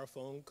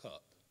styrofoam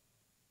cup,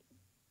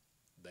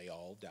 they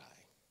all die.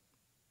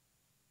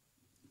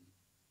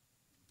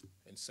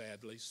 And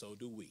sadly, so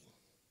do we.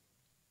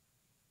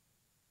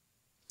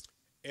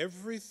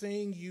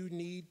 Everything you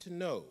need to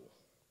know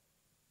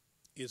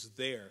is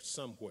there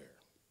somewhere.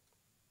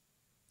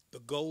 The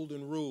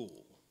golden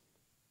rule,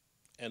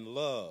 and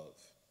love,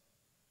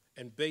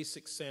 and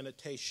basic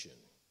sanitation,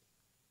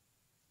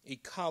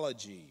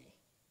 ecology,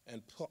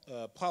 and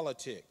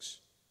politics,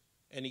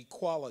 and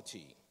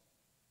equality,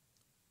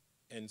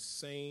 and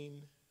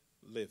sane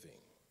living.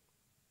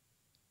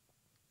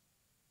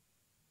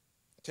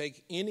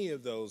 Take any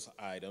of those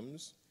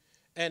items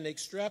and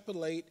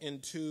extrapolate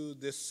into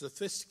this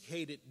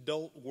sophisticated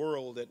adult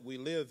world that we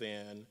live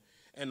in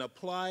and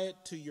apply it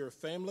to your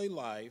family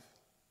life,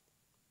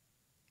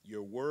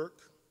 your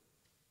work,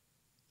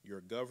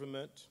 your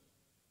government,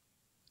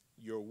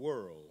 your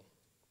world,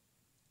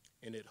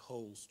 and it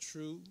holds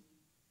true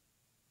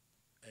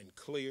and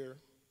clear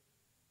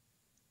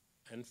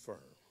and firm.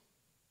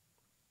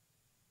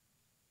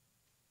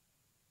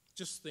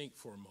 Just think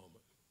for a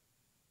moment.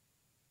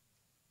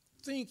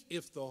 Think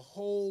if the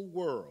whole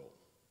world,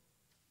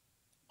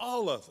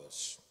 all of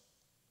us,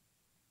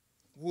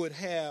 would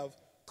have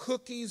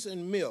cookies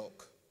and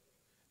milk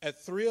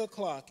at 3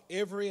 o'clock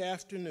every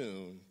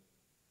afternoon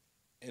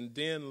and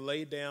then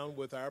lay down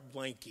with our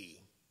blankie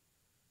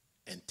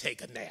and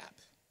take a nap.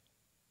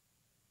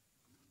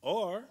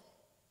 Or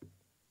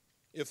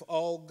if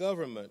all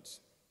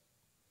governments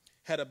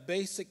had a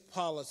basic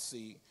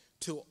policy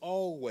to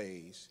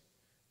always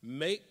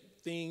make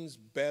things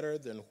better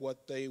than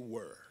what they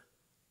were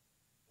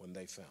when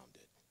they found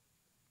it,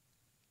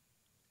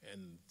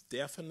 and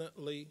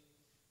definitely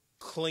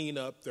clean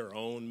up their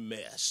own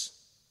mess.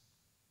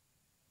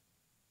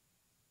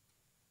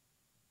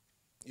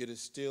 It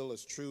is still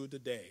as true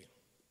today,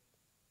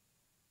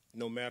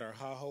 no matter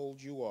how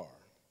old you are.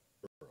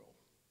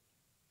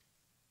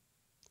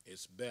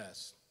 It's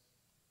best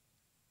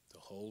to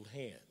hold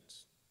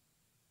hands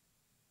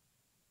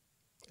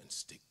and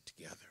stick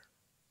together.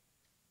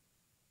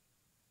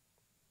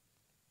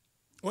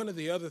 One of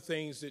the other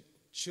things that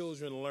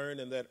children learn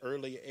in that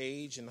early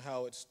age and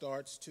how it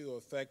starts to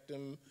affect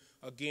them,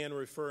 again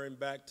referring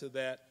back to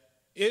that,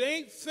 it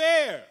ain't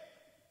fair.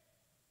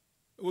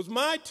 It was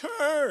my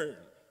turn.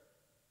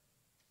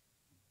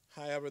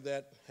 However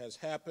that has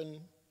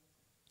happened,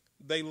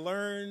 they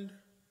learned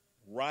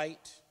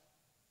right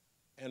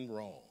and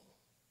wrong.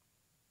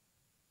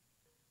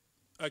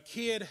 A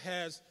kid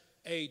has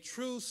a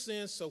true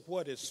sense of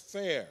what is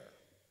fair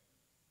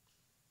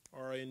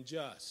or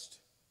unjust.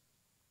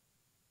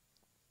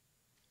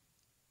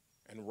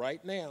 And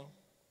right now,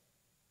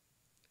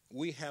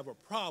 we have a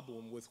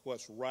problem with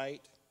what's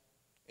right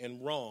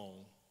and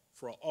wrong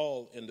for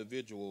all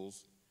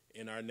individuals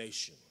in our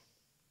nation.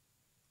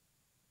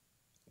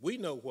 We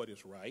know what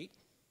is right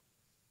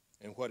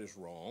and what is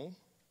wrong,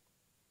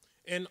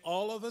 and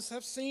all of us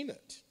have seen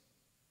it.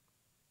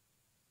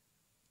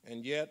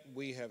 And yet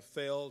we have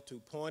failed to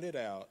point it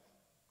out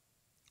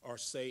or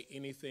say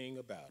anything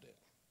about it.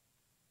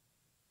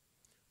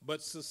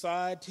 But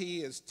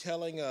society is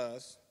telling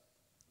us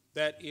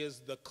that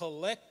is the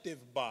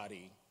collective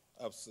body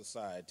of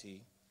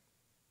society,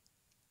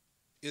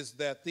 is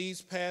that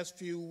these past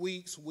few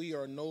weeks we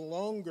are no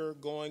longer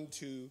going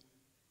to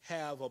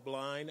have a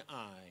blind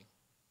eye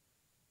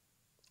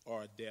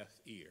or a deaf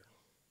ear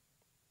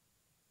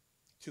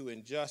to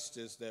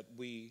injustice that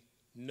we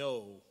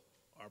know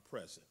are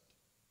present.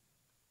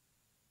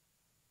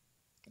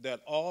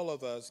 That all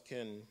of us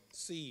can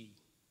see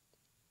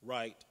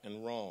right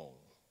and wrong,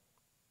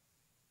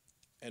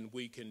 and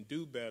we can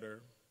do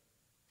better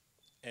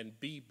and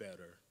be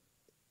better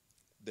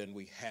than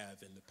we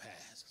have in the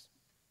past.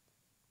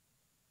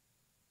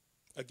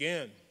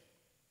 Again,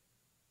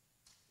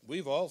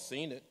 we've all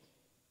seen it,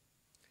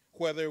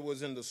 whether it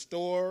was in the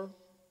store,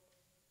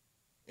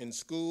 in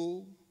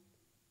school,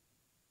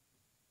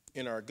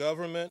 in our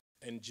government,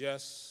 and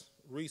just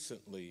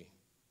recently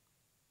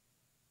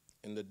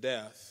in the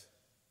death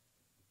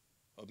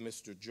of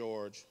Mr.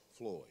 George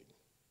Floyd.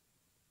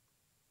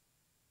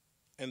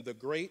 And the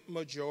great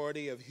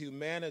majority of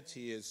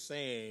humanity is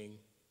saying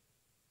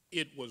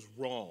it was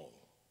wrong.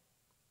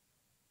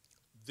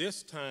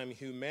 This time,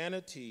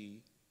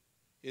 humanity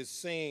is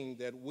saying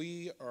that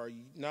we are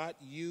not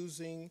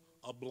using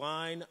a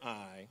blind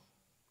eye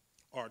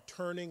or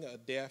turning a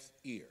deaf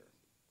ear.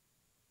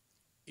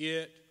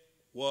 It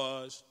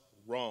was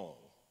wrong.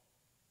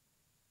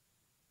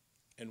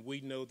 And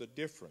we know the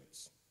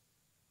difference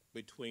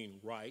between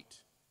right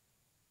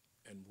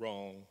and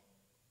wrong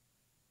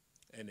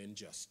and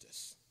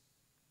injustice.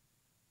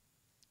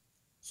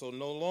 So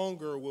no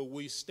longer will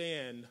we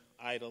stand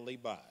idly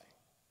by.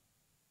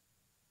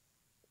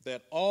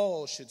 That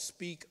all should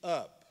speak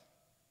up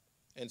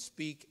and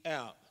speak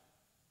out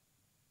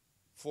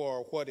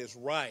for what is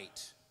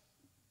right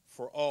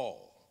for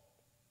all,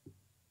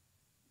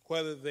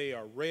 whether they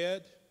are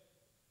red,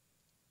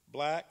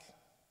 black,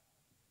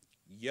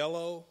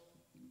 yellow,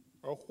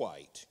 or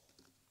white.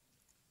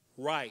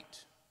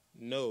 Right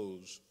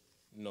knows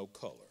no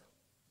color.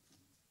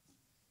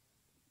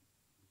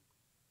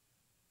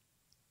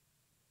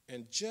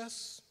 And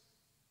just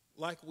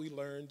like we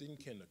learned in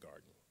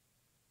kindergarten,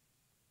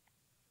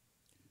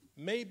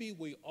 maybe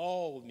we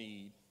all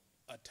need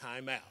a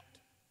timeout.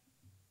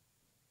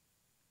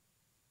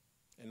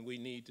 And we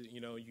need to,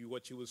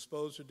 what you were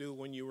supposed to do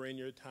when you were in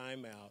your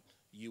timeout,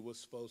 you were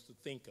supposed to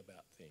think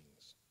about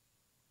things.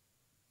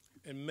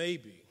 And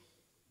maybe,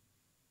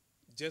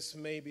 just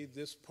maybe,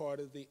 this part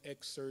of the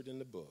excerpt in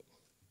the book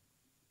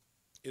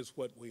is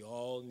what we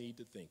all need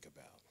to think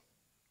about.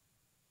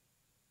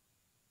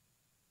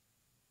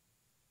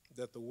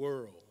 That the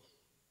world,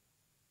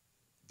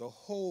 the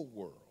whole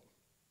world,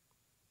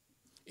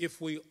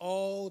 if we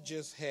all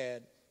just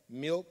had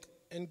milk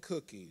and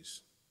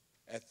cookies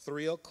at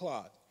 3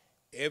 o'clock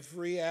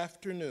every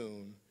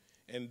afternoon,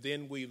 and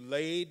then we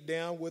laid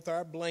down with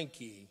our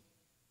blankie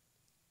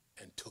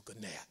and took a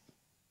nap.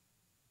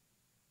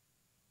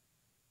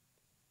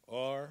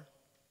 Or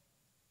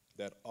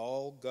that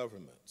all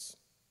governments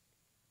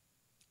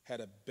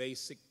had a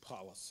basic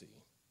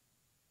policy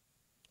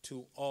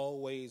to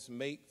always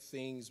make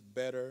things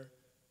better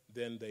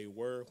than they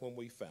were when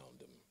we found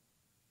them,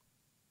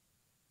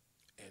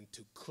 and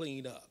to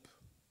clean up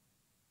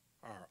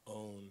our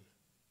own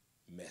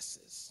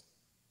messes.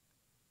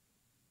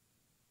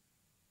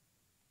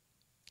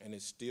 And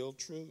it's still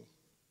true.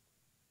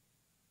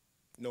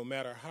 No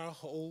matter how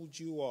old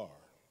you are,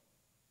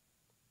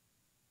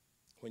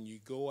 when you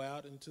go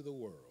out into the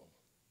world,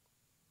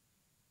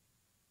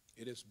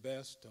 it is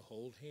best to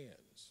hold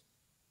hands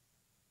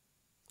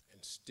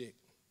and stick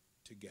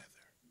together.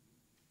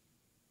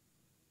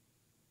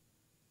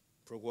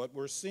 For what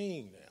we're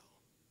seeing now,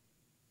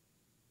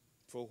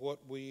 for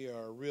what we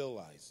are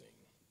realizing,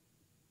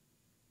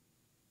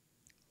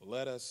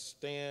 let us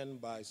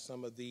stand by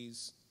some of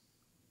these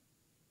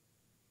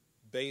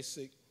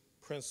basic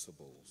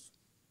principles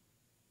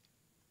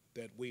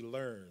that we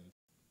learned,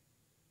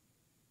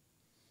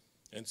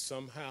 and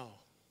somehow,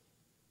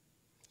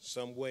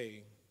 some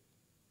way,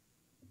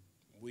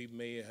 we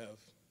may have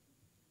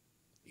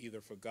either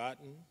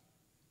forgotten,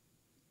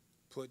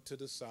 put to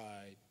the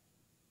side,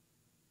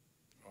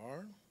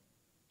 or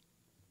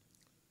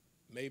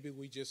maybe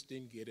we just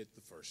didn't get it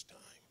the first time.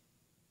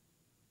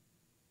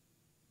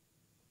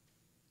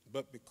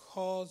 But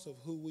because of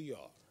who we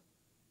are,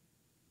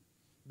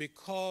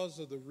 because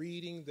of the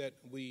reading that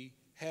we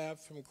have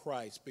from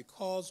Christ,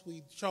 because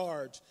we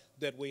charge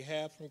that we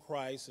have from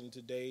Christ in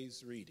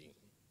today's reading,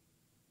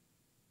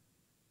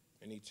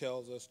 and he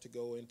tells us to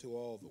go into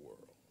all the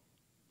world.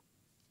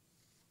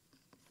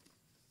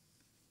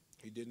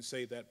 He didn't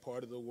say that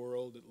part of the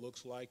world that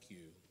looks like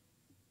you,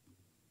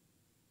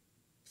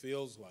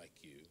 feels like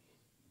you,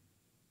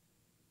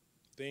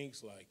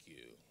 thinks like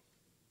you.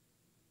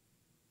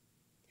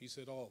 He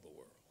said all the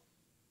world.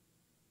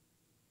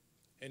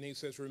 And he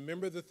says,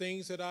 remember the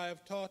things that I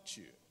have taught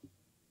you.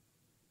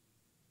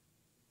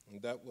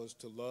 And that was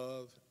to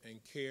love and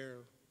care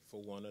for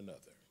one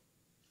another.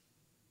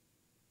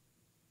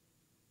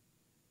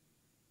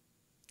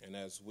 And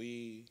as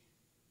we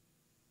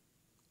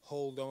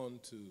hold on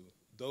to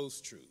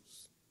those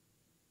truths,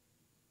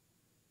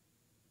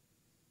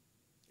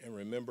 and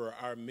remember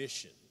our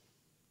mission,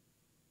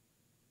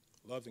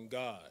 loving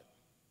God,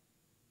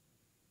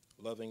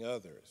 loving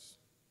others,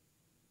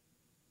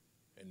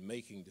 and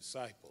making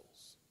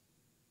disciples,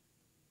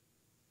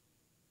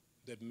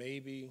 that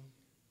maybe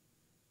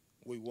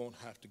we won't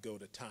have to go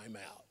to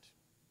timeout.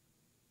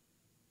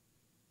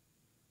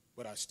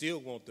 But I still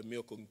want the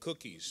milk and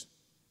cookies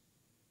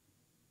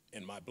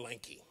in my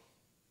blankie.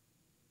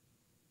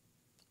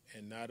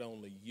 And not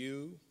only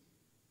you,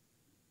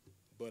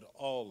 but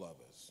all of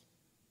us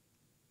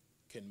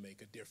can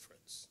make a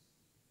difference.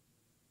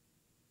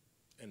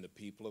 And the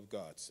people of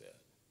God said,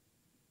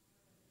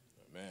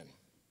 amen.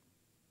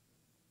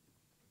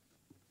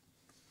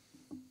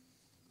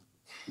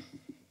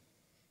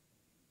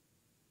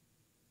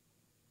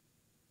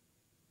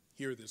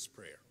 Hear this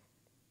prayer.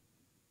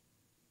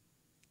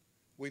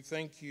 We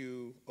thank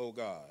you, O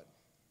God,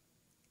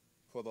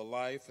 for the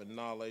life and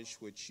knowledge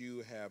which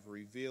you have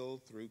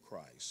revealed through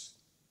Christ,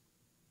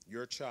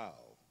 your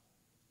child,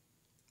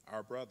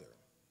 our brother.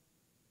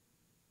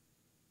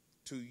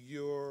 To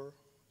your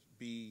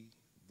be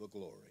the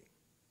glory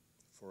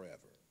forever.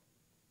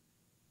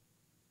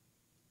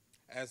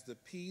 As the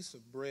piece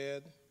of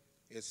bread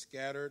is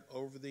scattered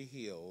over the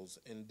hills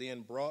and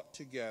then brought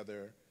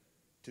together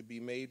to be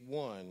made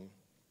one,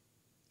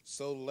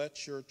 so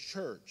let your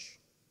church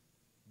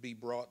be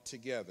brought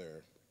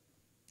together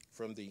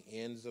from the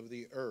ends of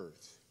the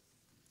earth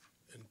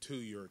into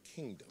your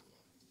kingdom.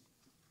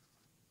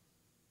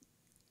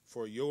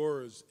 For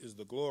yours is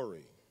the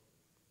glory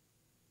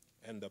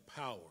and the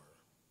power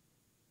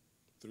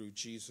through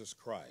Jesus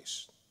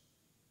Christ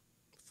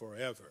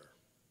forever.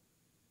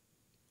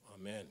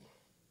 Amen.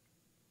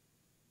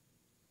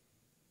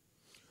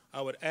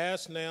 I would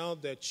ask now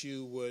that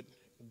you would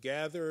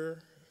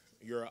gather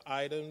your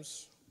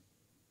items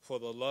for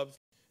the love,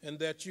 and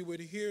that you would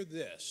hear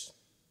this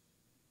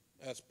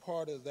as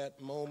part of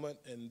that moment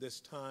and this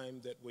time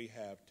that we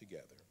have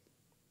together.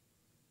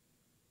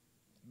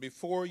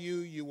 Before you,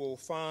 you will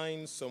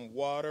find some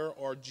water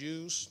or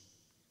juice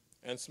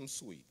and some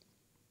sweet.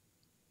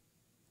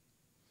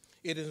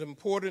 It is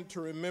important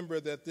to remember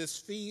that this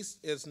feast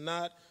is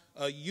not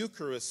a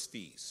Eucharist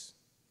feast,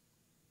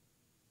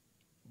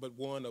 but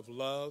one of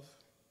love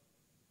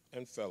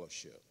and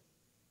fellowship.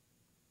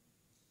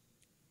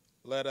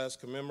 Let us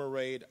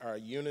commemorate our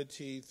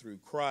unity through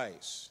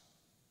Christ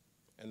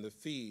and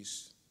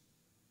feast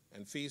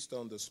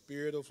on the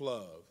Spirit of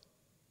love,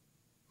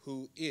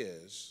 who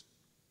is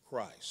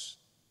Christ.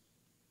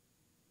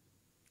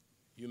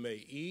 You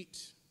may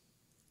eat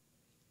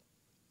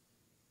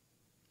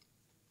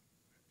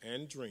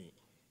and drink.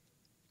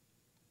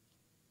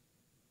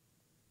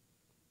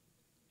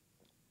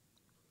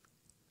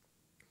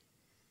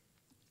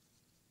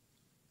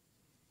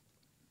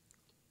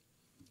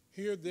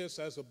 Hear this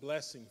as a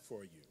blessing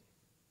for you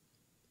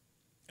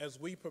as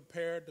we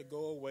prepare to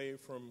go away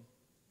from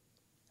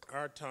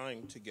our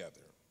time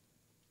together.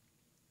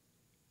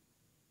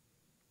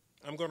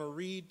 I'm going to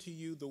read to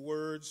you the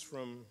words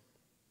from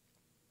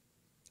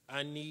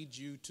I Need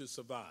You to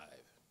Survive.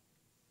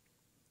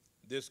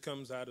 This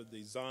comes out of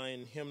the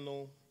Zion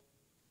hymnal,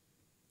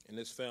 and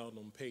it's found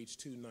on page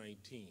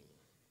 219.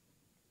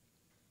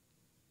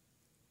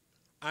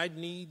 I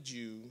need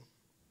you,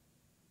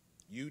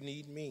 you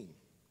need me.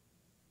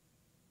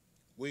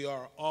 We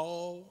are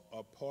all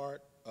a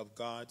part of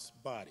God's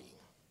body.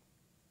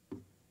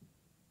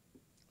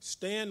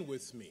 Stand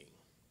with me.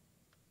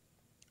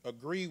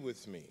 Agree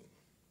with me.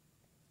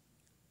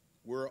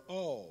 We're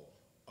all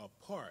a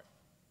part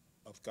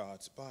of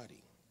God's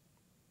body.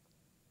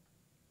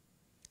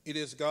 It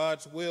is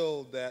God's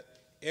will that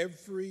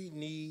every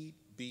need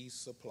be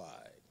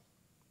supplied.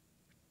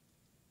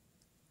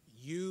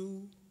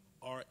 You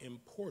are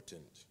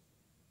important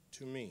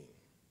to me.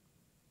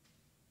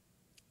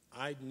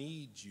 I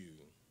need you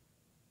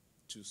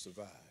to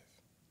survive.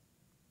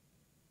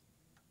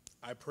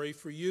 I pray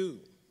for you.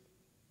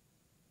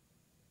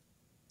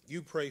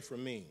 You pray for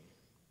me.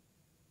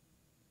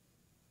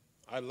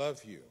 I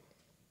love you.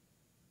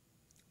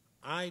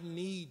 I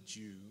need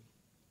you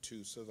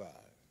to survive.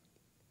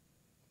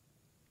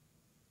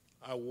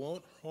 I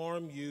won't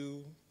harm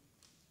you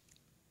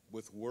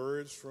with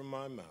words from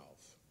my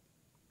mouth.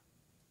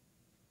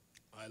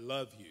 I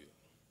love you.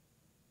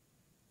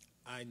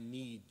 I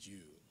need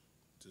you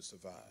to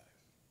survive.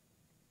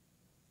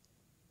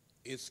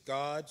 It's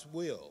God's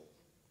will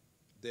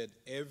that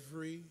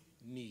every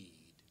need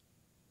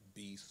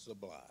be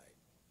supplied.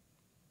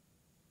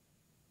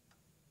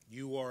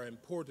 You are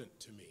important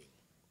to me,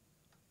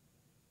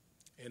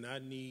 and I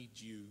need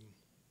you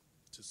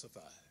to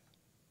survive.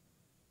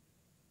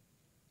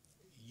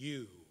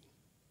 You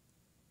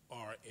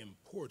are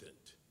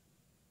important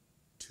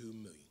to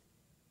me,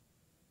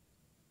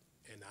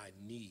 and I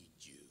need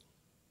you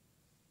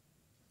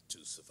to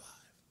survive.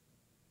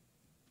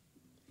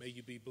 May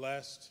you be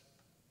blessed.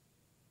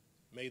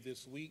 May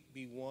this week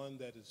be one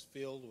that is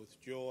filled with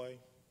joy.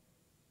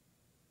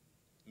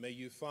 May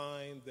you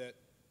find that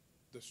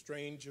the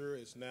stranger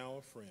is now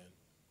a friend,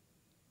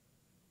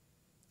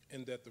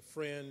 and that the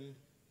friend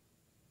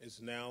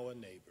is now a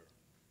neighbor.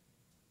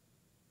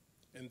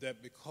 and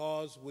that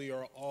because we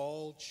are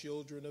all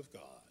children of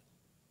God,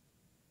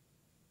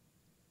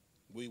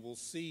 we will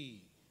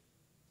see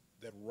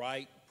that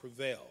right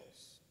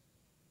prevails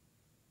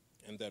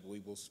and that we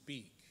will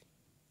speak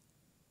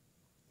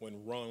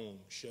when wrong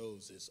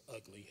shows its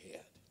ugly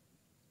head.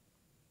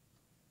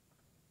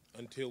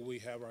 Until we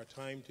have our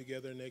time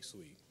together next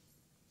week,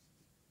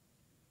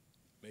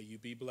 may you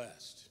be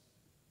blessed.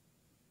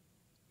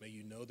 May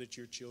you know that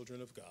you're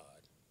children of God.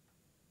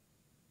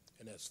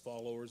 And as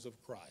followers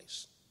of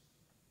Christ,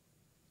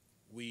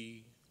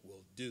 we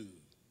will do